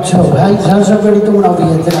 Yeah, 1, 2. How's everybody doing over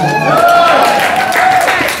here tonight?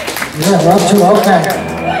 Yeah, 1, 2, okay.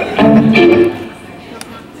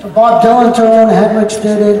 So Bob Dylan turned, Hendrix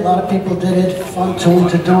did it, a lot of people did it. Fun tune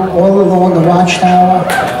to do, all along the Watchtower.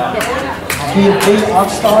 I'll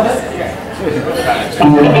start it.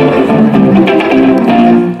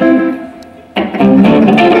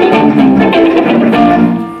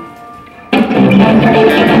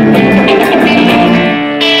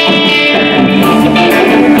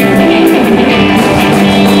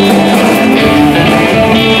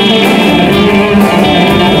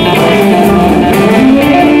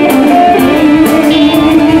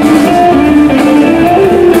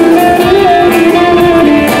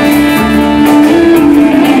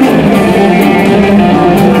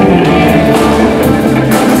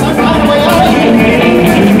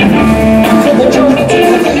 The truth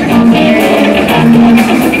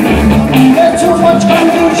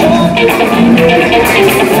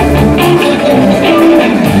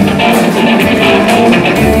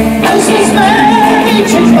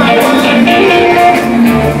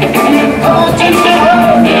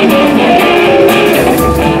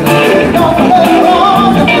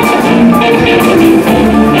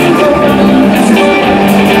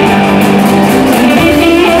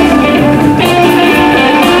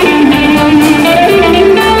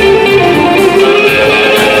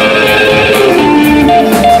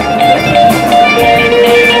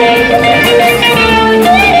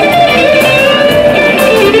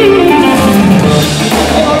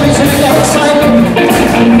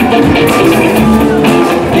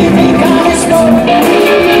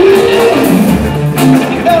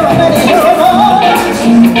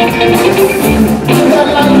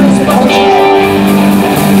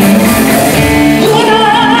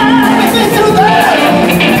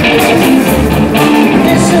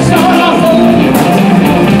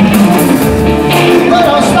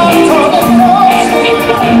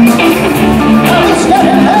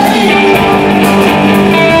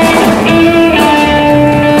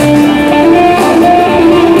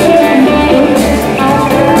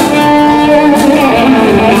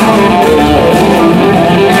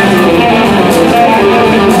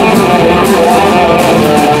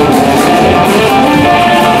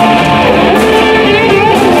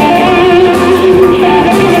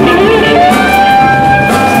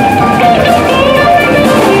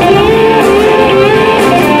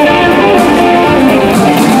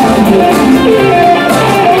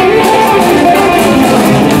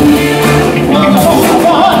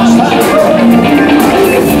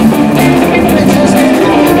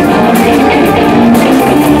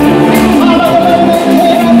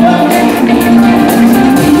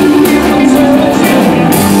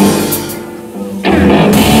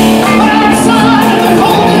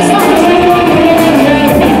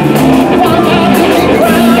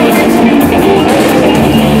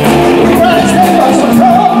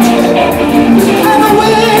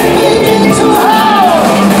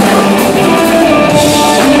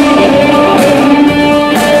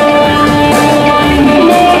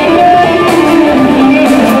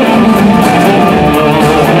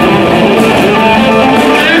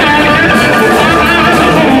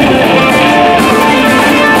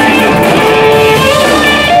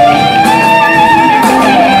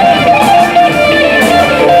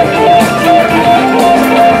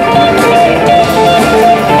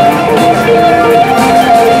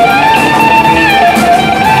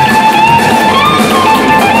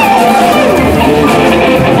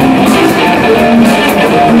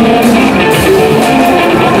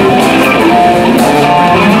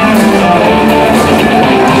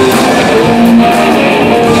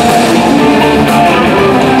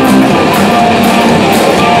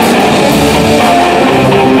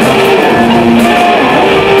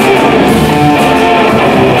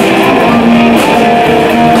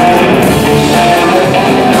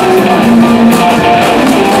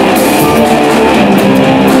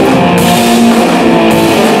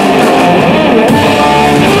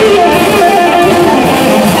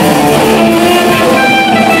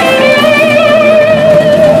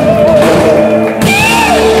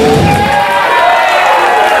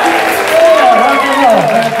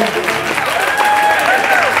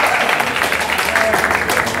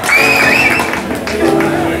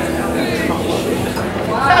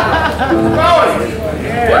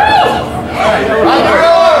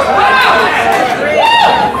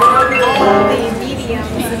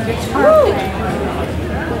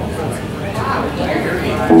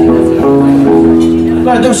We're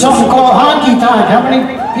gonna do something called Honky Tonk. How many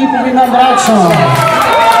people remember that song?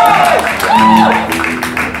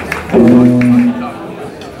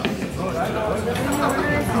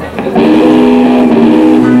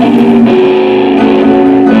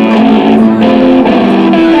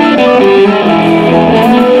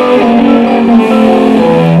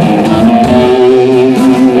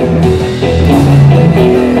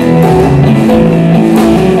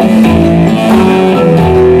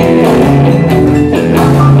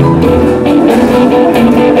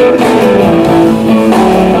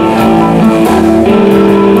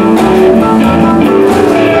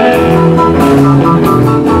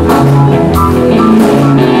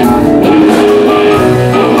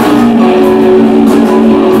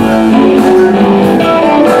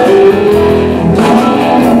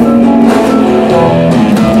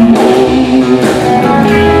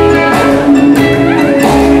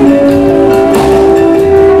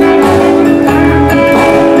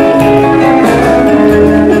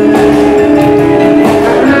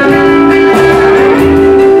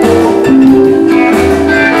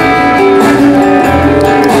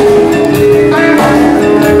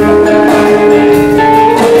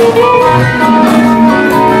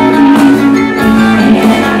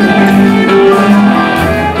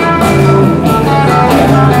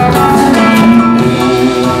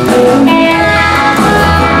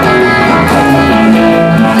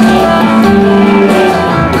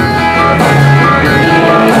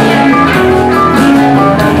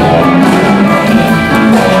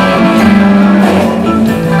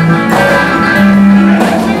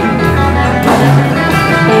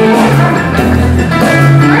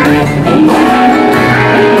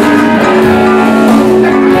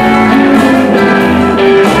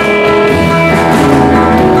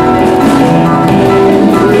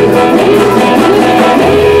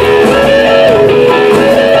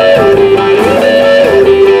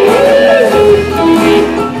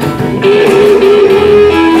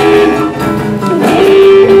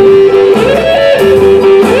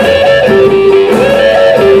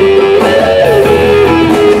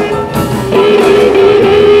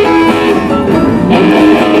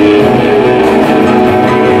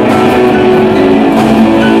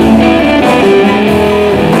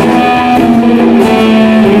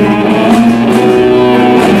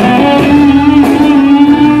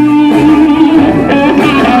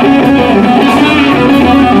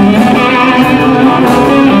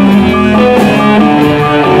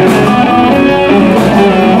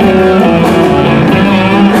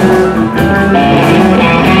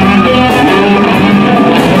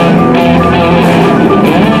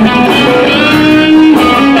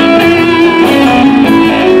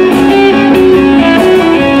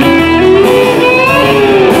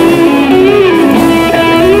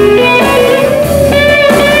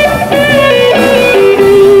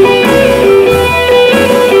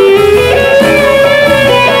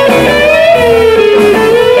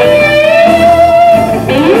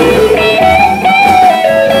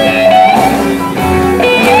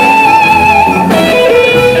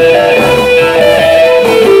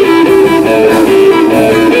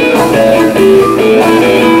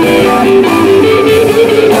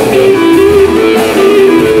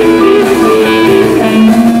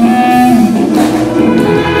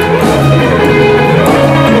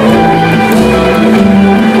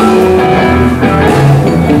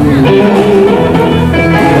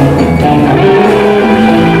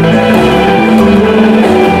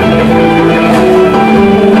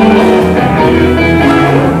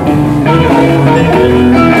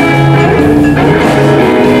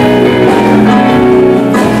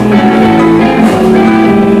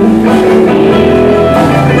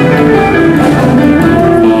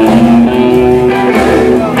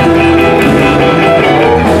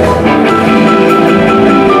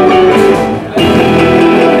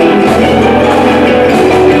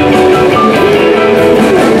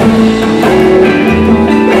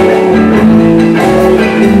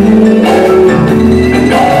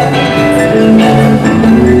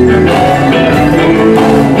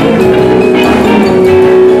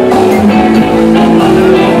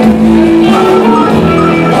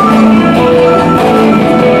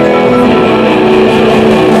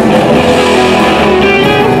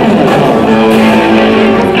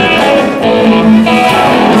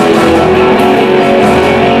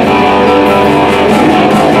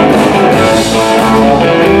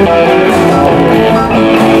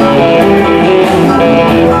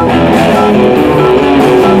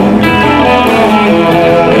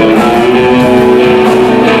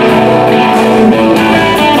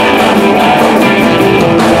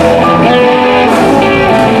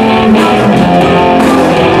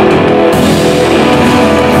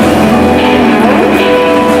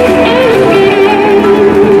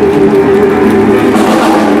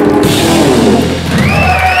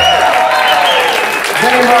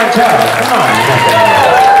 Martell, come on.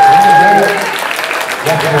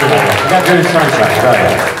 You got to do the sunshine, go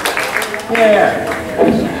ahead.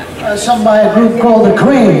 Yeah. Sung by a group called The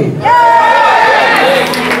Cream.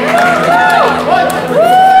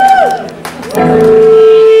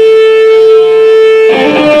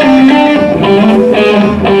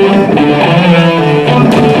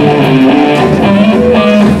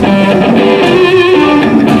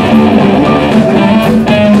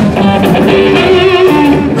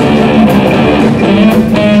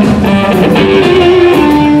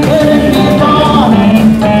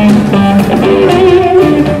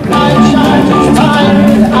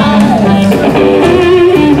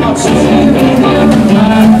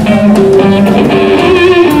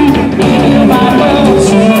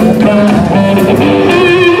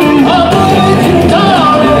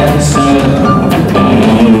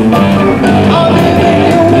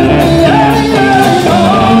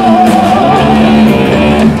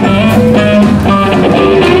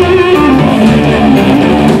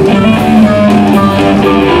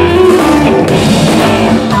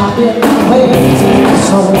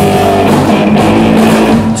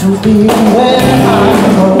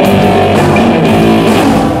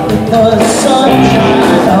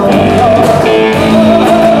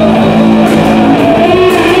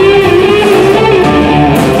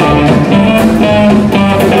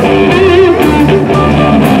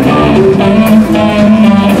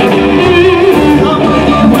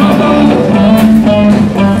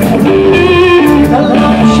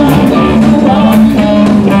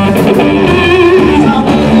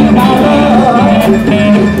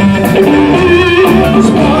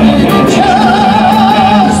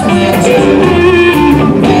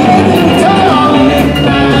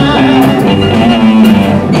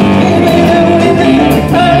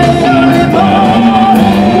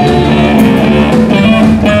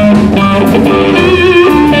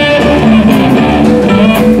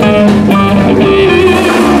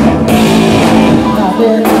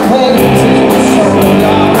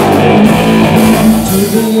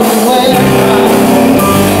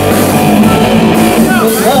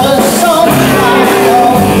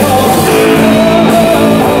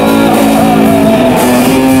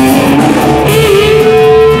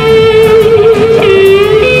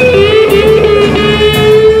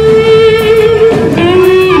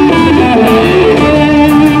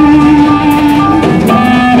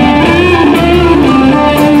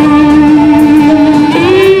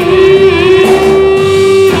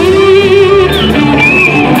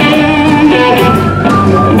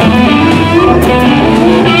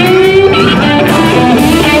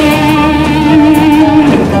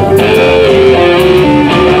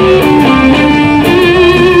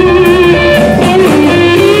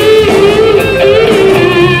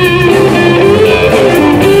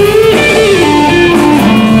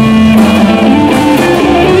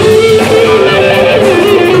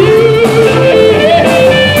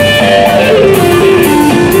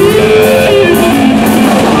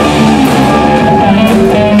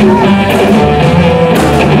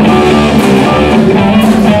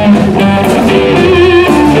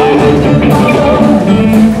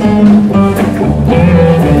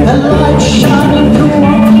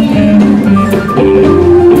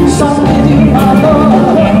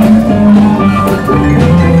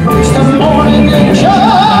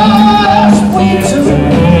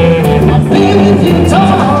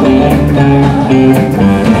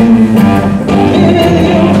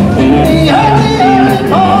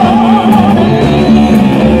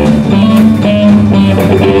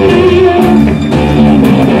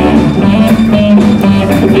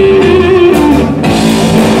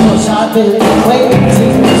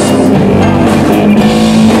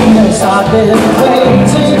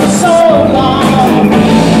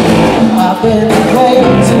 I've been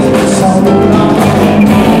waiting so long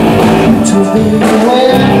to be